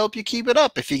 Maybe it'll help you keep it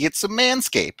up if you get some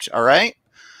Manscaped, all right?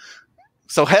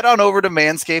 So head on over to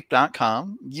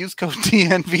manscaped.com. Use code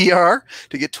DNVR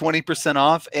to get 20%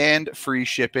 off and free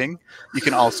shipping. You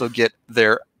can also get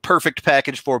their Perfect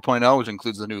Package 4.0, which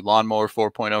includes the new Lawnmower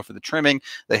 4.0 for the trimming.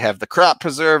 They have the crop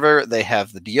preserver. They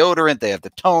have the deodorant. They have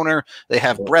the toner. They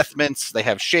have breath mints. They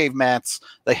have shave mats.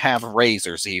 They have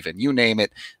razors even. You name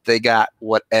it. They got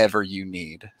whatever you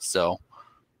need. So,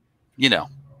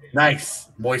 Nice.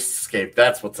 Moistscape.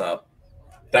 That's what's up.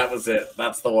 That was it.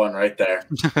 That's the one right there.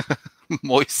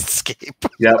 Moistscape.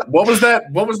 Yeah. What was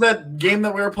that game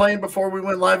that we were playing before we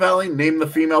went live, Allie? Name the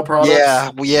female products.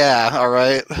 Yeah. All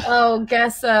right. Oh,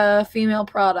 guess female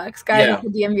products. Guy at the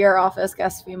DNVR office,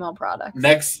 guess female products.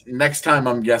 Next time,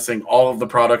 I'm guessing all of the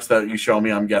products that you show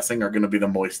me, I'm guessing, are going to be the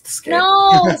Moistscape.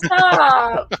 No,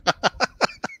 stop.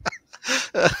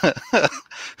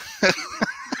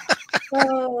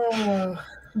 Oh.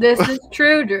 This is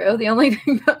true, Drew. The only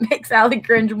thing that makes Allie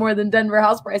cringe more than Denver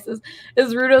house prices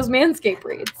is Rudo's Manscaped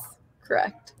reads.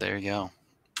 Correct. There you go.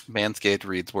 Manscaped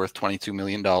reads worth $22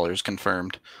 million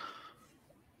confirmed.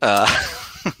 Yeah,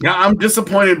 I'm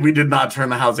disappointed we did not turn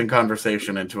the housing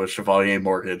conversation into a Chevalier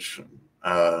mortgage.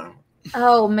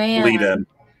 Oh man, lead in.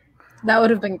 That would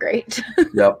have been great.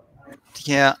 Yep.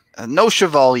 Yeah, no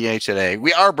Chevalier today.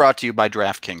 We are brought to you by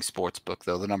DraftKings Sportsbook,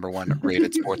 though, the #1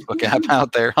 rated sportsbook app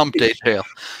out there. Hump Day Trail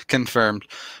confirmed.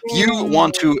 If you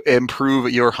want to improve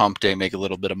your hump day, make a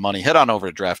little bit of money, head on over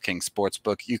to DraftKings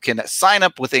Sportsbook. You can sign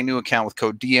up with a new account with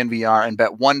code DNVR and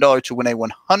bet $1 to win a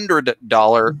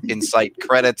 $100 in-site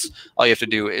credits. All you have to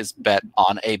do is bet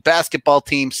on a basketball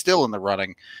team still in the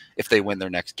running. If they win their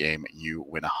next game, you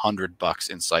win $100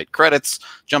 in site credits.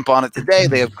 Jump on it today.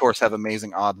 They, of course, have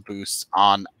amazing odds boosts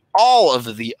on all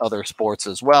of the other sports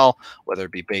as well, whether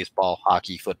it be baseball,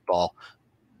 hockey, football,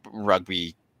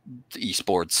 rugby,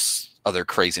 esports, other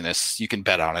craziness. You can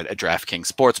bet on it at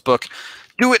DraftKings Sportsbook.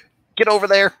 Do it. Get over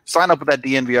there. Sign up with that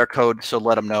DNVR code, so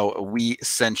let them know we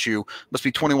sent you. Must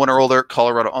be 21 or older.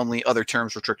 Colorado only. Other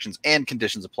terms, restrictions, and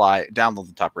conditions apply. Download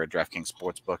the top-rated DraftKings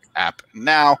Sportsbook app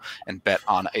now and bet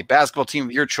on a basketball team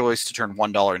of your choice to turn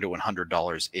 $1 into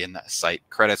 $100 in site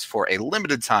credits for a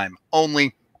limited time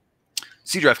only.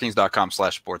 See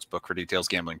DraftKings.com/sportsbook for details.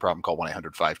 Gambling problem, call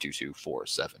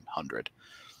 1-800-522-4700.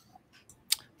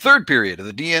 Third period of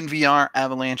the DNVR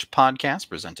Avalanche Podcast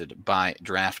presented by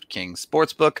DraftKings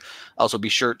Sportsbook. Also, be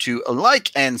sure to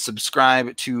like and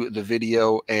subscribe to the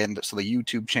video and so the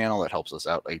YouTube channel. That helps us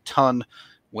out a ton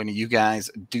when you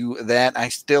guys do that. I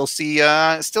still see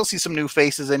some new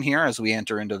faces in here as we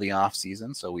enter into the off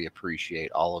season, so we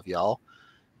appreciate all of y'all.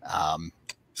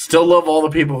 Still love all the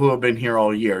people who have been here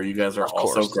all year. You guys are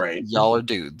also great. Y'all are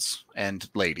dudes and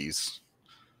ladies.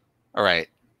 All right.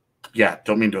 Yeah,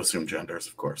 don't mean to assume genders,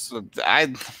 of course.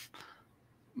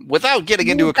 Without getting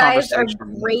into a conversation, you guys are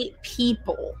great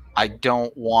people. I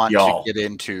don't want to get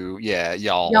into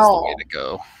y'all is the way to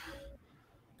go.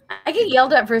 I get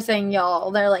yelled at for saying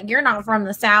y'all. They're like, "You're not from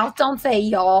the South. Don't say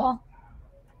y'all."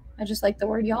 I just like the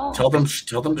word y'all. Tell them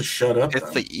to shut up.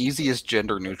 It's the easiest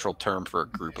gender neutral term for a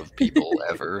group of people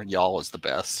ever. Y'all is the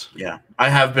best. Yeah, I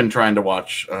have been trying to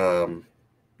watch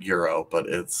Euro, but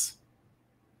it's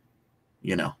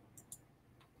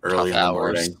early in the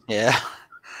morning. Yeah.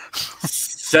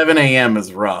 7 a.m.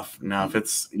 is rough. Now, if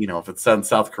it's set in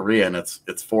South Korea and it's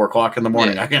 4 o'clock in the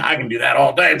morning, I can do that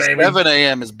all day, baby. 7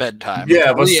 a.m. is bedtime.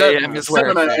 Yeah, but 7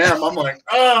 a.m. I'm like,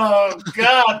 oh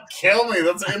God, kill me.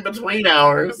 That's in between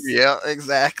hours. Yeah,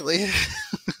 exactly.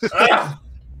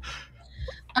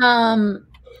 I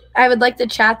would like the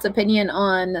chat's opinion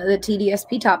on the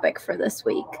TDSP topic for this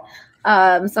week.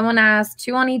 Someone asked,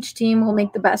 2 on each team will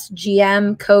make the best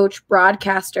GM, coach,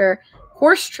 broadcaster,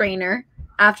 horse trainer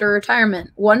after retirement.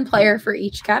 1 player for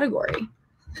each category.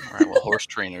 All right, well, horse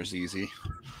trainer's easy.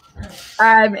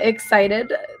 I'm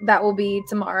excited. That will be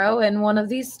tomorrow, and one of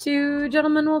these 2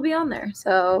 gentlemen will be on there.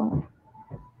 So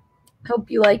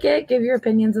Hope you like it. Give your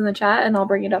opinions in the chat, and I'll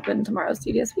bring it up in tomorrow's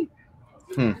TDSP.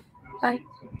 Bye.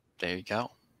 There you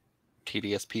go.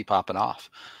 TDSP popping off.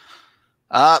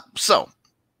 So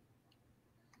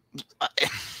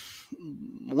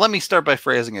let me start by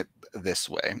phrasing it this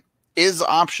way. Is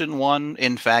option one,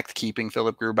 in fact, keeping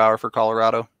Philipp Grubauer for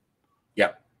Colorado?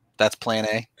 Yeah. That's plan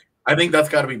A? I think that's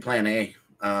got to be plan A,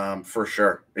 for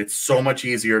sure. It's so much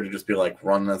easier to just be like,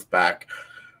 run this back.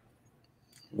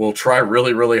 We'll try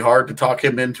really, really hard to talk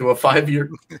him into a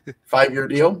 5-year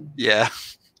deal. Yeah.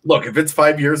 Look, if it's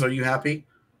 5 years, are you happy?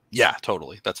 Yeah,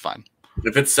 totally. That's fine.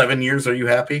 If it's 7 years, are you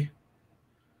happy?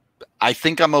 I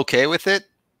think I'm okay with it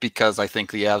because I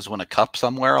think the Avs win a cup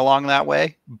somewhere along that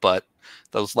way, but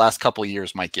those last couple of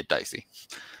years might get dicey.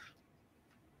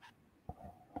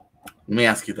 Let me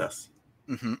ask you this.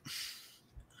 Mm-hmm.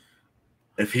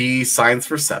 If he signs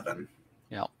for 7,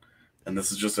 yeah, and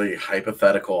this is just a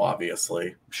hypothetical,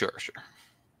 obviously. Sure.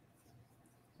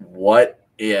 What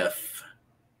if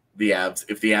the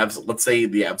Avs, let's say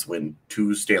the Avs win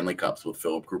 2 Stanley Cups with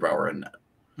Philipp Grubauer in net,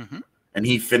 and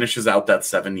he finishes out that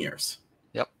 7 years,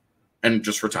 and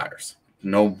just retires.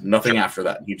 Nothing after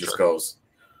that. He just goes,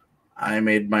 I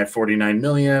made my $49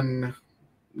 million.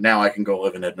 Now I can go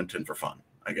live in Edmonton for fun,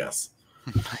 I guess.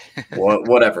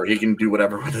 Whatever. He can do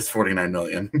whatever with his $49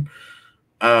 million.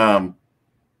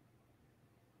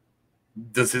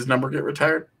 Does his number get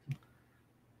retired?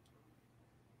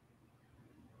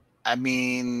 I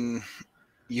mean,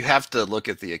 you have to look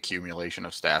at the accumulation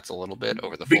of stats a little bit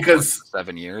over the because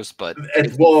 7 years. But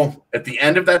at the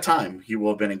end of that time, he will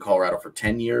have been in Colorado for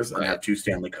 10 years and had 2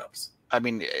 Stanley Cups. I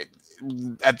mean,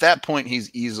 at that point,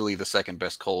 he's easily the second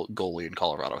best goalie in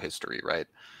Colorado history, right?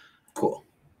 Cool.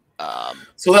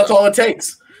 So that's all it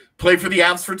takes. Play for the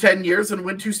Avs for 10 years and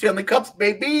win 2 Stanley Cups,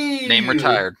 baby. Name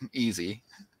retired. Easy.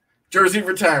 Jersey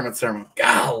retirement ceremony.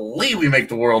 Golly, we make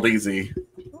the world easy.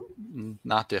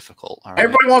 Not difficult. All right.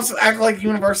 Everybody wants to act like the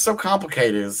universe is so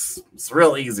complicated. It's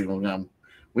real easy.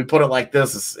 We put it like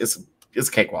this. It's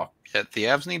cakewalk. Yeah, the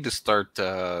Avs need to start.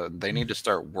 They need to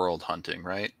start world hunting,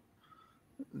 right?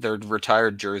 Their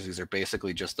retired jerseys are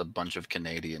basically just a bunch of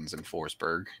Canadians in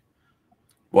Forsberg.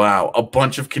 Wow, a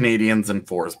bunch of Canadians in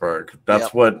Forsberg.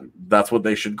 That's what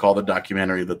they should call the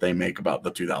documentary that they make about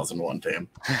the 2001 team.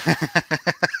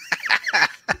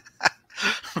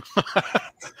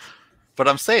 But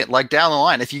I'm saying, like, down the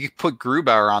line, if you put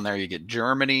Grubauer on there, you get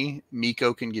Germany.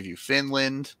 Mikko can give you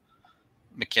Finland.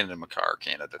 McKinnon and Makar are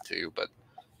Canada too, but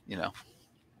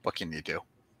what can you do?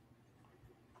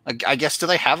 I guess, do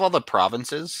they have all the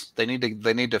provinces? They need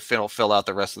to fill out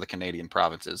the rest of the Canadian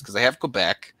provinces because they have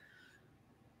Quebec.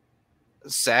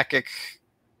 Sakic,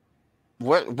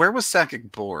 where was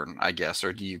Sakic born? I guess,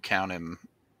 or do you count him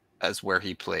as where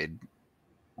he played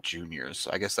juniors?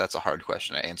 I guess that's a hard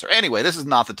question to answer. Anyway, this is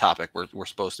not the topic we're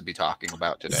supposed to be talking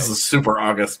about today. This is a super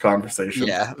August conversation.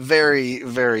 Yeah, very,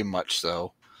 very much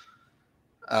so.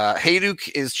 Hayduk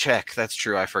is Czech. That's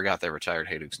true. I forgot they retired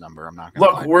Hayduk's number. I'm not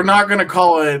gonna we're not going to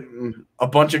call it a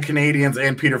bunch of Canadians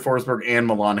and Peter Forsberg and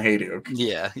Milan Hayduk.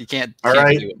 Yeah, you can't. All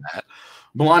right. Do that.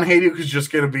 Milan Hayduk is just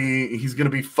going to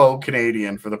be faux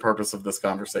Canadian for the purpose of this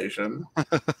conversation.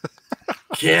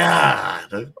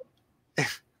 God.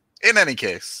 In any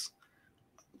case,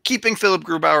 keeping Philipp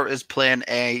Grubauer is plan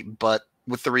A, but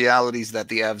with the realities that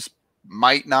the Avs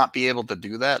might not be able to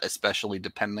do that, especially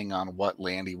depending on what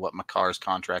Makar's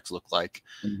contracts look like.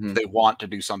 Mm-hmm. They want to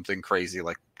do something crazy,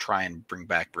 like try and bring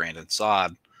back Brandon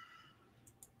Saad.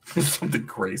 Something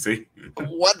crazy.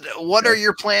 What are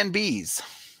your plan Bs?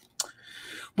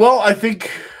 Well, I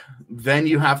think then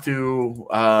you have to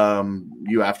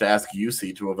ask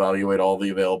UC to evaluate all the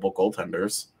available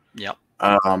goaltenders. Yep.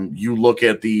 You look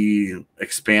at the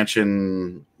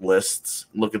expansion lists,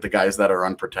 look at the guys that are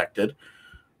unprotected.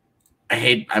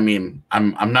 I'm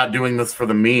not doing this for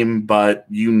the meme, but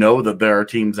that there are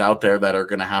teams out there that are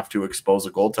going to have to expose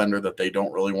a goaltender that they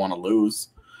don't really want to lose.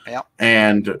 Yep.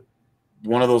 And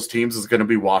one of those teams is going to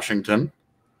be Washington.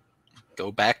 Go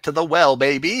back to the well,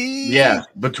 baby. Yeah,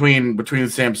 between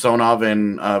Samsonov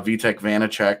and Vitek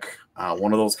Vanacek,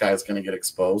 one of those guys is going to get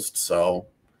exposed. So,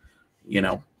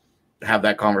 have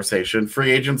that conversation.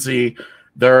 Free agency,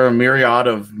 there are a myriad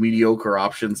of mediocre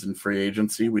options in free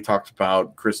agency. We talked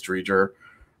about Chris Driedger.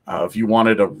 If you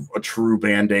wanted a true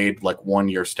Band-Aid, like 1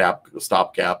 year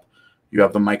stopgap, you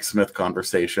have the Mike Smith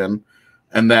conversation.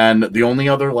 And then the only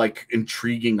other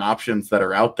intriguing options that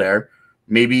are out there,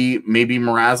 maybe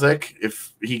Mrazek,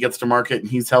 if he gets to market and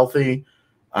he's healthy.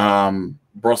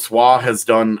 Brossoit has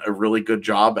done a really good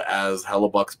job as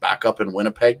Hellebuck's backup in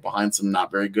Winnipeg behind some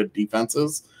not very good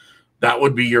defenses. That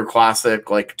would be your classic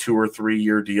 2 or 3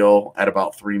 year deal at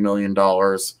about $3 million.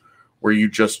 where you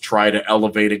just try to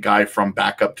elevate a guy from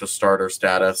backup to starter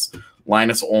status.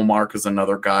 Linus Ullmark is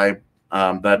another guy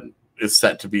that is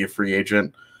set to be a free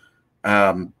agent.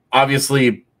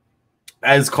 Obviously,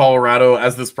 as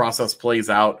this process plays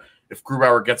out, if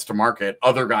Grubauer gets to market,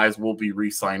 other guys will be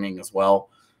re-signing as well.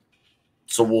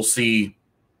 So we'll see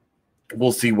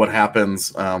what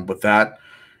happens with that.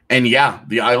 And yeah,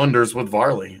 the Islanders with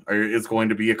Varley is going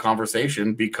to be a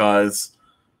conversation because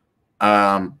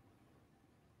the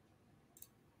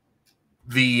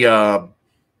Ilya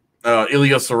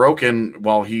Sorokin,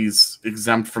 while he's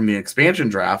exempt from the expansion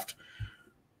draft,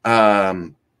 they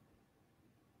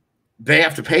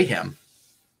have to pay him.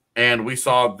 And we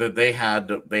saw that they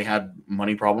had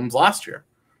money problems last year.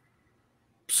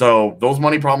 So those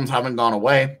money problems haven't gone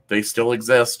away. They still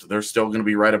exist. They're still going to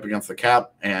be right up against the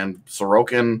cap. And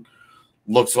Sorokin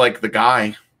looks like the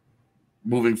guy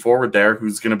moving forward there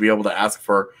who's going to be able to ask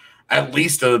for at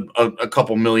least a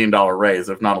couple $1 million raise,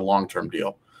 if not a long-term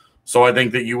deal. So I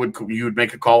think that you would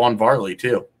make a call on Varley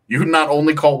too. You would not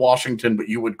only call Washington, but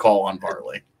you would call on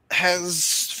Varley.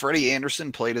 Has Freddie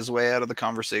Anderson played his way out of the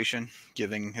conversation,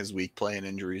 given his weak play and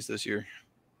injuries this year?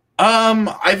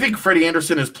 I think Freddie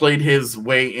Anderson has played his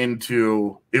way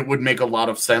into it. Would make a lot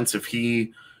of sense if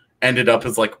he ended up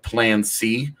as like plan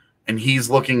C, and he's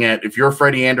looking at, if you're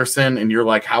Freddie Anderson and you're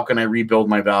like, how can I rebuild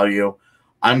my value?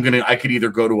 I could either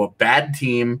go to a bad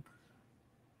team,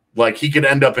 like he could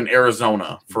end up in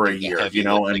Arizona for a year, and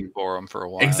for him for a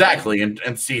while. Exactly,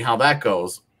 and see how that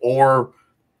goes. Or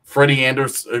Freddie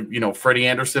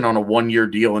Anderson on a 1-year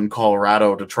deal in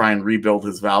Colorado to try and rebuild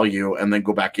his value and then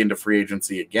go back into free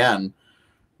agency again.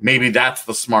 Maybe that's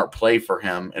the smart play for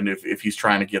him. And if he's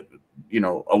trying to get,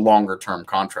 a longer term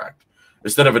contract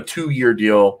instead of a 2-year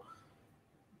deal,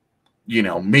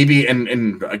 maybe,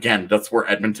 and again, that's where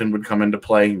Edmonton would come into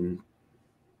play.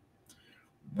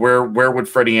 Where would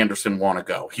Freddie Anderson want to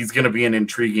go? He's going to be an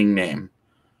intriguing name,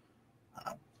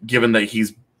 given that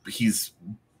he's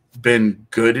been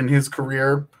good in his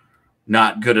career,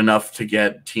 not good enough to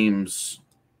get teams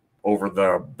over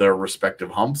their respective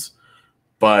humps,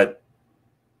 but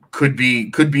could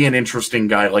be an interesting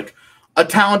guy, like a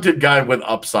talented guy with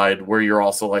upside, where you're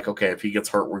also like, okay, if he gets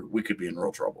hurt, we could be in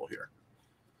real trouble here.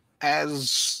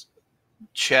 As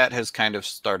chat has kind of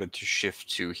started to shift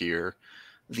to here,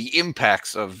 the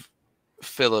impacts of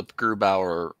Philipp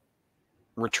Grubauer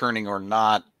returning or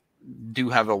not do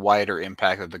have a wider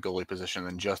impact at the goalie position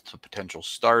than just a potential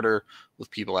starter, with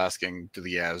people asking, do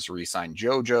the Avs re-sign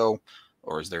JoJo,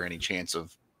 or is there any chance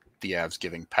of the Avs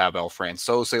giving Pavel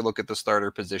Francouz a look at the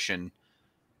starter position?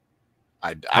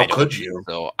 I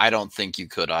don't think you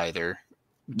could either.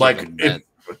 Like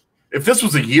if this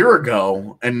was a year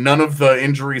ago and none of the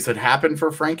injuries had happened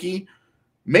for Frankie,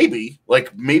 maybe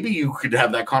you could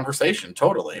have that conversation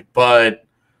totally. But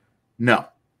no,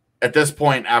 at this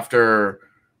point, after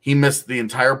he missed the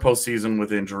entire postseason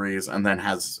with injuries and then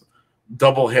has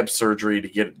double hip surgery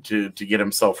to get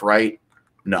himself right.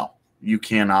 No, you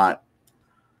cannot.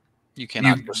 You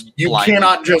cannot just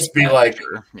be like,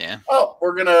 yeah. Oh,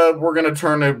 we're gonna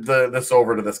turn this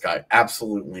over to this guy.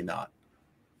 Absolutely not.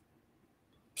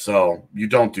 So you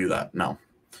don't do that. No.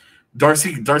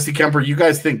 Darcy Kemper, you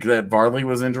guys think that Varley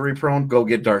was injury prone? Go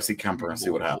get Darcy Kemper and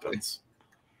see what happens.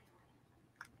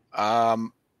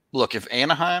 Look, if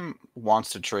Anaheim wants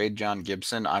to trade John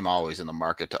Gibson, I'm always in the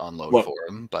market to unload for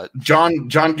him. But John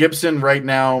Gibson right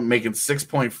now making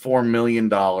 $6.4 million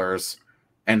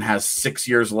and has 6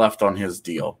 years left on his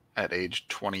deal. At age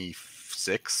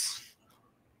 26,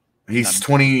 he's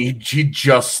 20.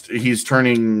 He's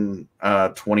turning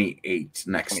 28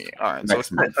 next. All right, next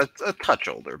so month. A touch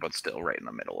older, but still right in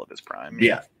the middle of his prime.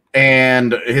 Yeah,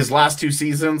 and his last 2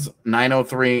 seasons,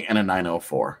 903 and a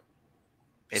 904.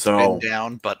 It's been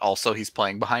down, but also he's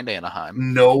playing behind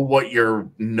Anaheim. Know what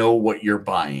you're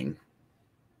buying.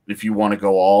 If you want to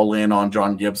go all in on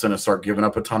John Gibson and start giving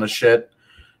up a ton of shit,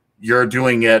 you're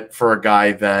doing it for a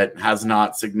guy that has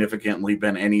not significantly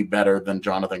been any better than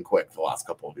Jonathan Quick the last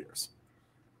couple of years.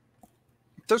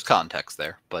 There's context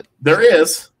there, but there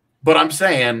is. But I'm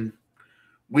saying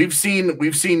we've seen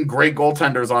great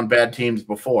goaltenders on bad teams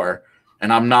before,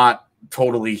 and I'm not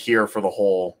totally here for the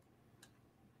whole.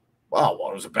 Well,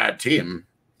 it was a bad team.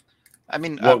 I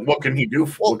mean, what can he do?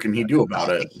 What can he do about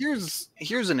it?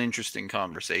 Here's an interesting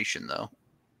conversation, though.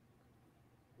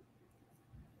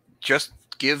 Just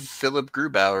give Philipp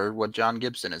Grubauer what John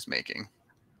Gibson is making,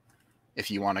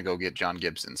 if you want to go get John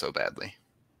Gibson so badly.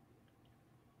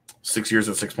 6 years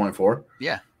at 6.4.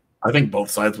 Yeah, I think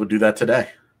both sides would do that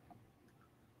today.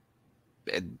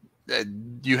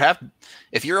 You have,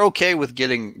 if you're okay with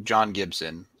getting John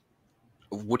Gibson,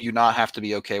 would you not have to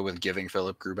be okay with giving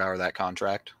Philipp Grubauer that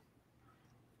contract?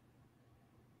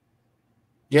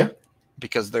 Yeah.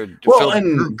 Because and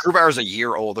Grubauer's a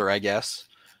year older, I guess.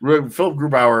 Philipp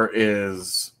Grubauer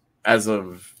is,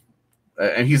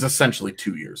 and he's essentially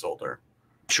 2 years older.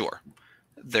 Sure.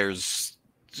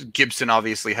 Gibson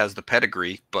obviously has the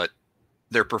pedigree, but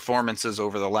their performances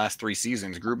over the last 3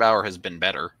 seasons, Grubauer has been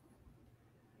better.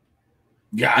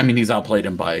 Yeah, I mean, he's outplayed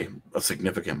him by a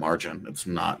significant margin. It's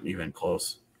not even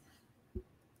close.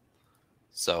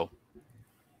 So.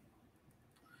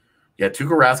 Yeah,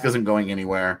 Tuukka Rask isn't going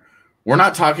anywhere. We're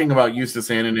not talking about Justus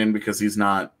Annunen because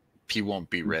he won't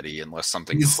be ready unless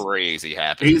something crazy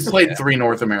happens. He's played 3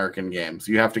 North American games.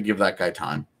 You have to give that guy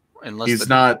time.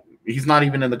 He's not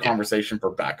even in the conversation for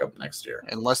backup next year.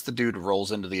 Unless the dude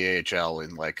rolls into the AHL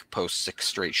and like posts 6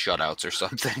 straight shutouts or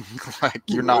something. Like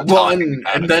you're not. Well,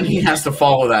 and then he has to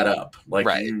follow that up. Like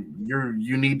right.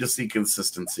 You need to see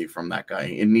consistency from that guy.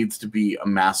 It needs to be a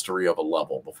mastery of a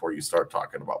level before you start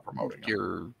talking about promoting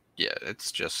him.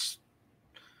 It's just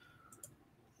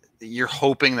you're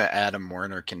hoping that Adam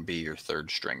Werner can be your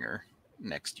 3rd stringer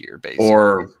next year, basically.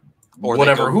 Or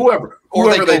whatever, whoever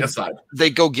they decide. They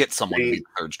go get someone to be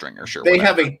the 3rd stringer, sure. They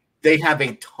have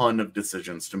a ton of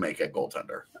decisions to make at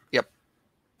goaltender. Yep.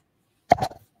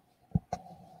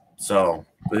 So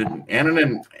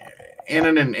Annunen,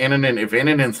 if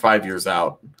Annunen's 5 years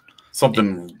out,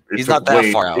 he's not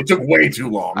that far out. It took way too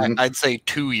long. I'd say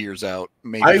 2 years out,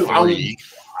 maybe 3.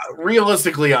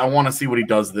 Realistically, I want to see what he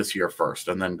does this year first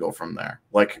and then go from there.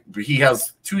 Like he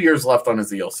has 2 years left on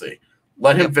his ELC.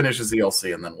 Let him finish his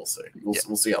ELC and then we'll see.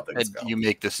 We'll see how things go. You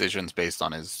make decisions based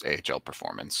on his AHL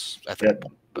performance at that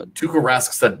point. But Tuukka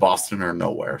Rask said Boston or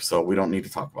nowhere, so we don't need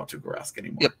to talk about Tuukka Rask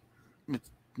anymore. Yep. It's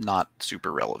not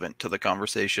super relevant to the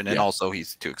conversation, and also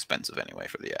he's too expensive anyway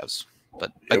for the Avs.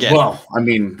 But again, well, I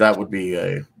mean, that would be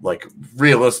a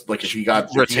realistic. Like if he got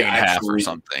retain half or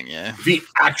something, yeah. If he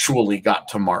actually got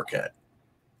to market,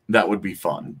 that would be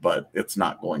fun. But it's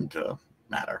not going to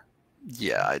matter.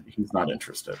 Yeah, he's not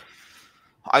interested.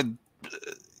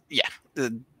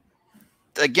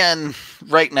 Again,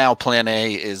 right now, Plan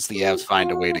A is the Avs find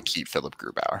a way to keep Philipp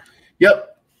Grubauer.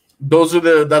 Yep,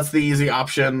 that's the easy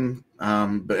option.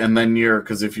 And then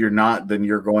if you're not, then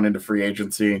you're going into free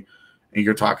agency. And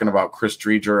you're talking about Chris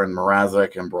Driedger and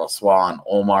Mrazek and Brossois and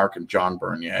Olmark and John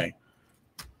Bernier,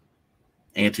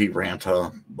 Antti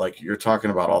Ranta. Like you're talking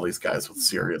about all these guys with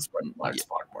serious black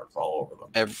spot marks all over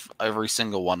them. Every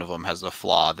single one of them has a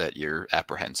flaw that you're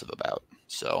apprehensive about.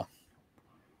 So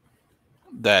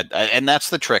that's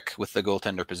the trick with the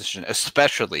goaltender position,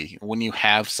 especially when you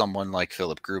have someone like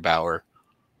Philipp Grubauer.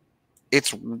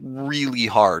 It's really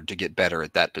hard to get better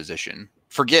at that position.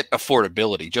 Forget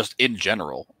affordability, just in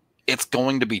general. It's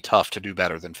going to be tough to do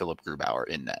better than Philipp Grubauer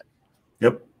in net.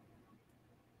 Yep.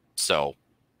 So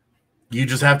you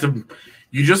just have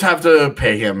to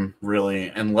pay him really,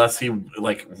 unless he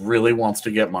really wants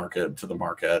to get to the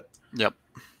market. Yep.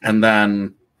 And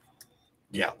then,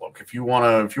 look, if you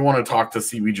want to talk to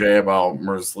CBJ about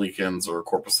Merzlikins or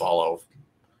Korpisalo,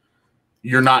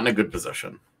 you're not in a good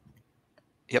position.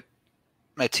 Yep.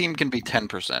 My team can be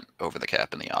 10% over the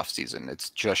cap in the offseason.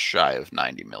 It's just shy of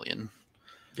 $90 million.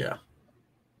 Yeah.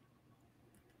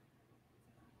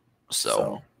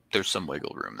 So there's some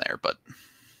wiggle room there, but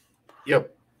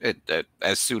yep.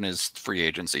 As soon as free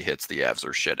agency hits, the Avs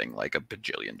are shedding like $1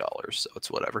 bajillion, so it's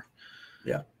whatever.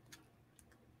 Yeah.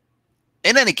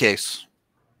 In any case,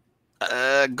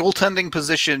 goaltending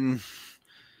position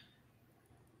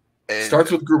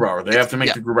starts with Grubauer. They have to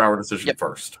make the Grubauer decision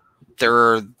first. There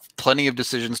are plenty of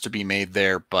decisions to be made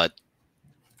there, but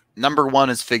number one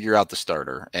is figure out the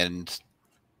starter, and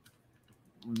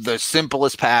the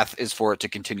simplest path is for it to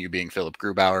continue being Philipp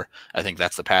Grubauer. I think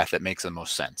that's the path that makes the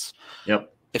most sense.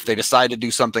 Yep. If they decide to do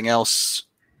something else,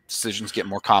 decisions get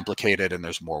more complicated and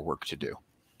there's more work to do.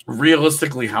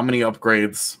 Realistically, how many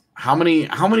upgrades, how many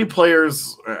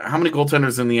players, how many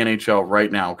goaltenders in the NHL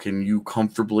right now can you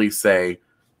comfortably say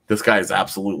this guy is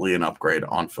absolutely an upgrade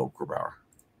on Philipp Grubauer?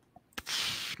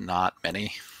 Not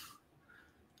many.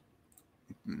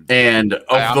 And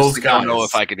of those guys, I don't know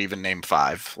if I could even name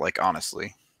 5,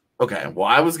 honestly. Okay, well,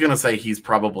 I was going to say he's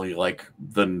probably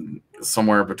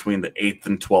somewhere between the 8th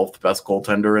and 12th best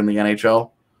goaltender in the NHL.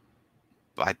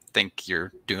 I think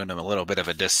you're doing him a little bit of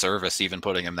a disservice even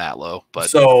putting him that low.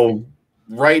 But so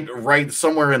right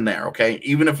somewhere in there, okay?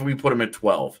 Even if we put him at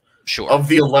 12. Sure. Of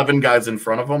the 11 guys in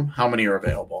front of him, how many are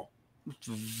available?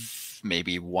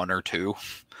 Maybe 1 or 2.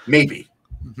 Maybe.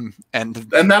 And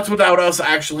that's without us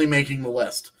actually making the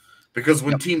list. Because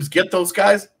when teams get those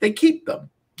guys, they keep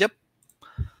them. Yep.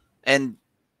 And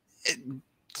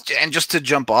just to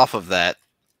jump off of that,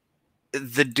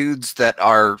 the dudes that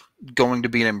are going to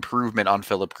be an improvement on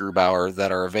Philipp Grubauer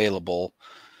that are available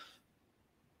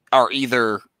are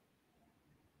either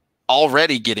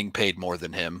already getting paid more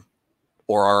than him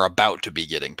or are about to be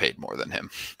getting paid more than him.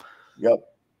 Yep.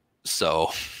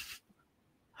 So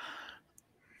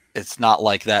it's not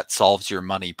like that solves your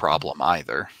money problem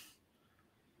either.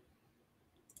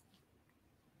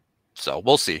 So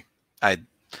we'll see. I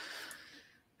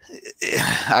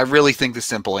really think the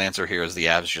simple answer here is the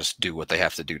Avs just do what they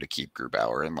have to do to keep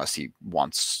Grubauer unless he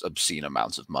wants obscene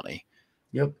amounts of money.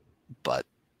 Yep. But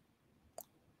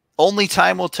only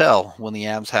time will tell when the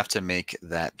Avs have to make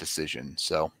that decision.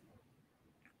 So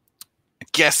I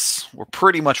guess we're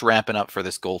pretty much wrapping up for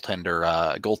this goaltender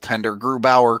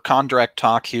Grubauer contract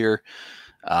talk here.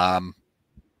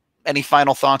 Any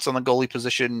final thoughts on the goalie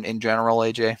position in general,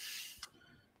 AJ?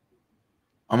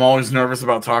 I'm always nervous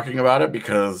about talking about it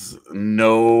because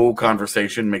no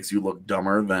conversation makes you look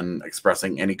dumber than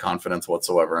expressing any confidence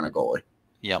whatsoever in a goalie.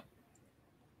 Yep.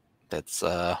 That's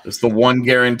it's the one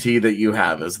guarantee that you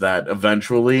have is that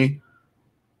eventually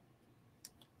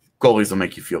goalies will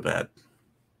make you feel bad.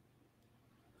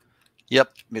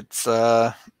 Yep. It's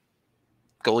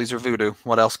goalies are voodoo.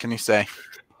 What else can you say?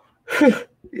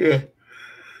 Yeah.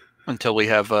 Until we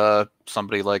have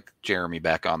somebody like Jeremy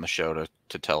back on the show to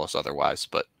tell us otherwise,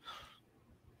 but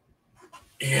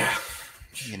yeah,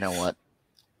 you know what?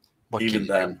 Even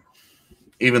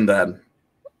then,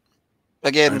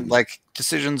 again, like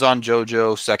decisions on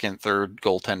JoJo, second, third,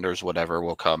 goaltenders, whatever,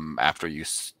 will come after you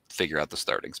figure out the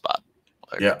starting spot.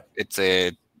 Like, yeah,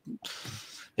 it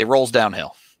rolls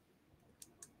downhill.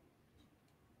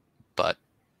 But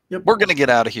we're gonna get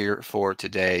out of here for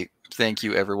today. Thank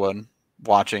you, everyone.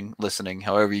 Watching, listening,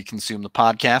 however you consume the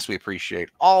podcast. We appreciate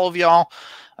all of y'all.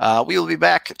 We will be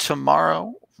back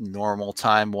tomorrow, normal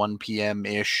time, 1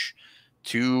 p.m.-ish,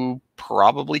 to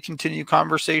probably continue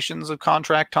conversations of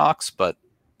contract talks, but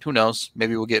who knows?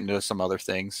 Maybe we'll get into some other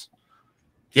things.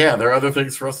 Yeah, there are other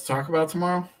things for us to talk about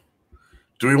tomorrow.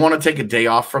 Do we want to take a day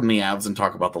off from the Avs and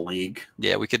talk about the league?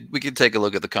 Yeah, we could take a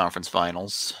look at the conference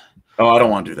finals. Oh, I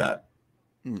don't want to do that.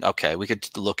 Okay, we could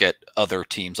look at other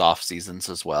teams' off seasons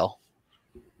as well.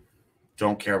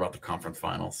 Don't care about the conference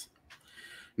finals.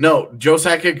 No, Joe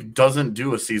Sakic doesn't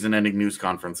do a season-ending news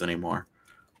conference anymore.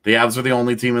 The Avs are the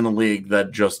only team in the league that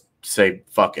just say,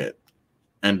 fuck it,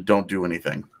 and don't do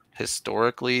anything.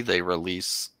 Historically, they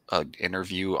release an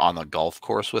interview on the golf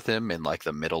course with him in like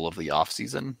the middle of the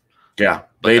offseason. Yeah,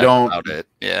 but they don't. About it.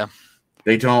 Yeah.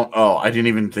 They don't. Oh, I didn't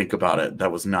even think about it.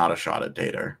 That was not a shot at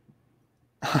Dater.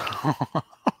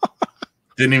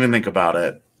 Didn't even think about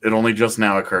it. It only just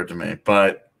now occurred to me,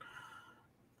 but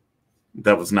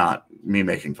that was not me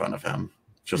making fun of him,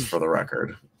 just for the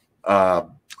record.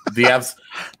 The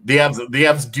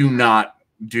Avs do not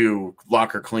do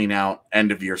locker clean out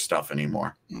end of year stuff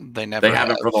anymore. They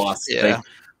haven't for the last yeah.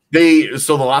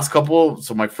 So the last couple,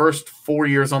 so my first 4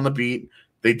 years on the beat,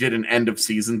 they did an end of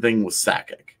season thing with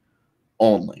Sakic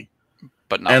only.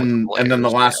 But not and then the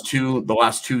last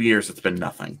 2 years it's been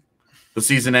nothing. The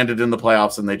season ended in the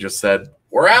playoffs and they just said,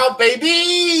 "We're out,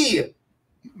 baby."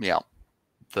 Yeah.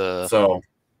 So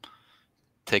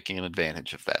taking an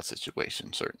advantage of that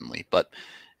situation, certainly. But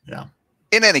yeah.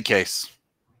 In any case,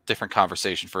 different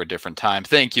conversation for a different time.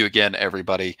 Thank you again,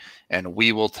 everybody, and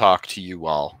we will talk to you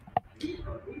all.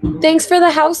 Thanks for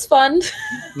the house fund.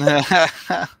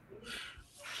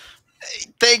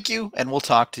 Thank you, and we'll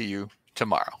talk to you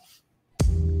tomorrow.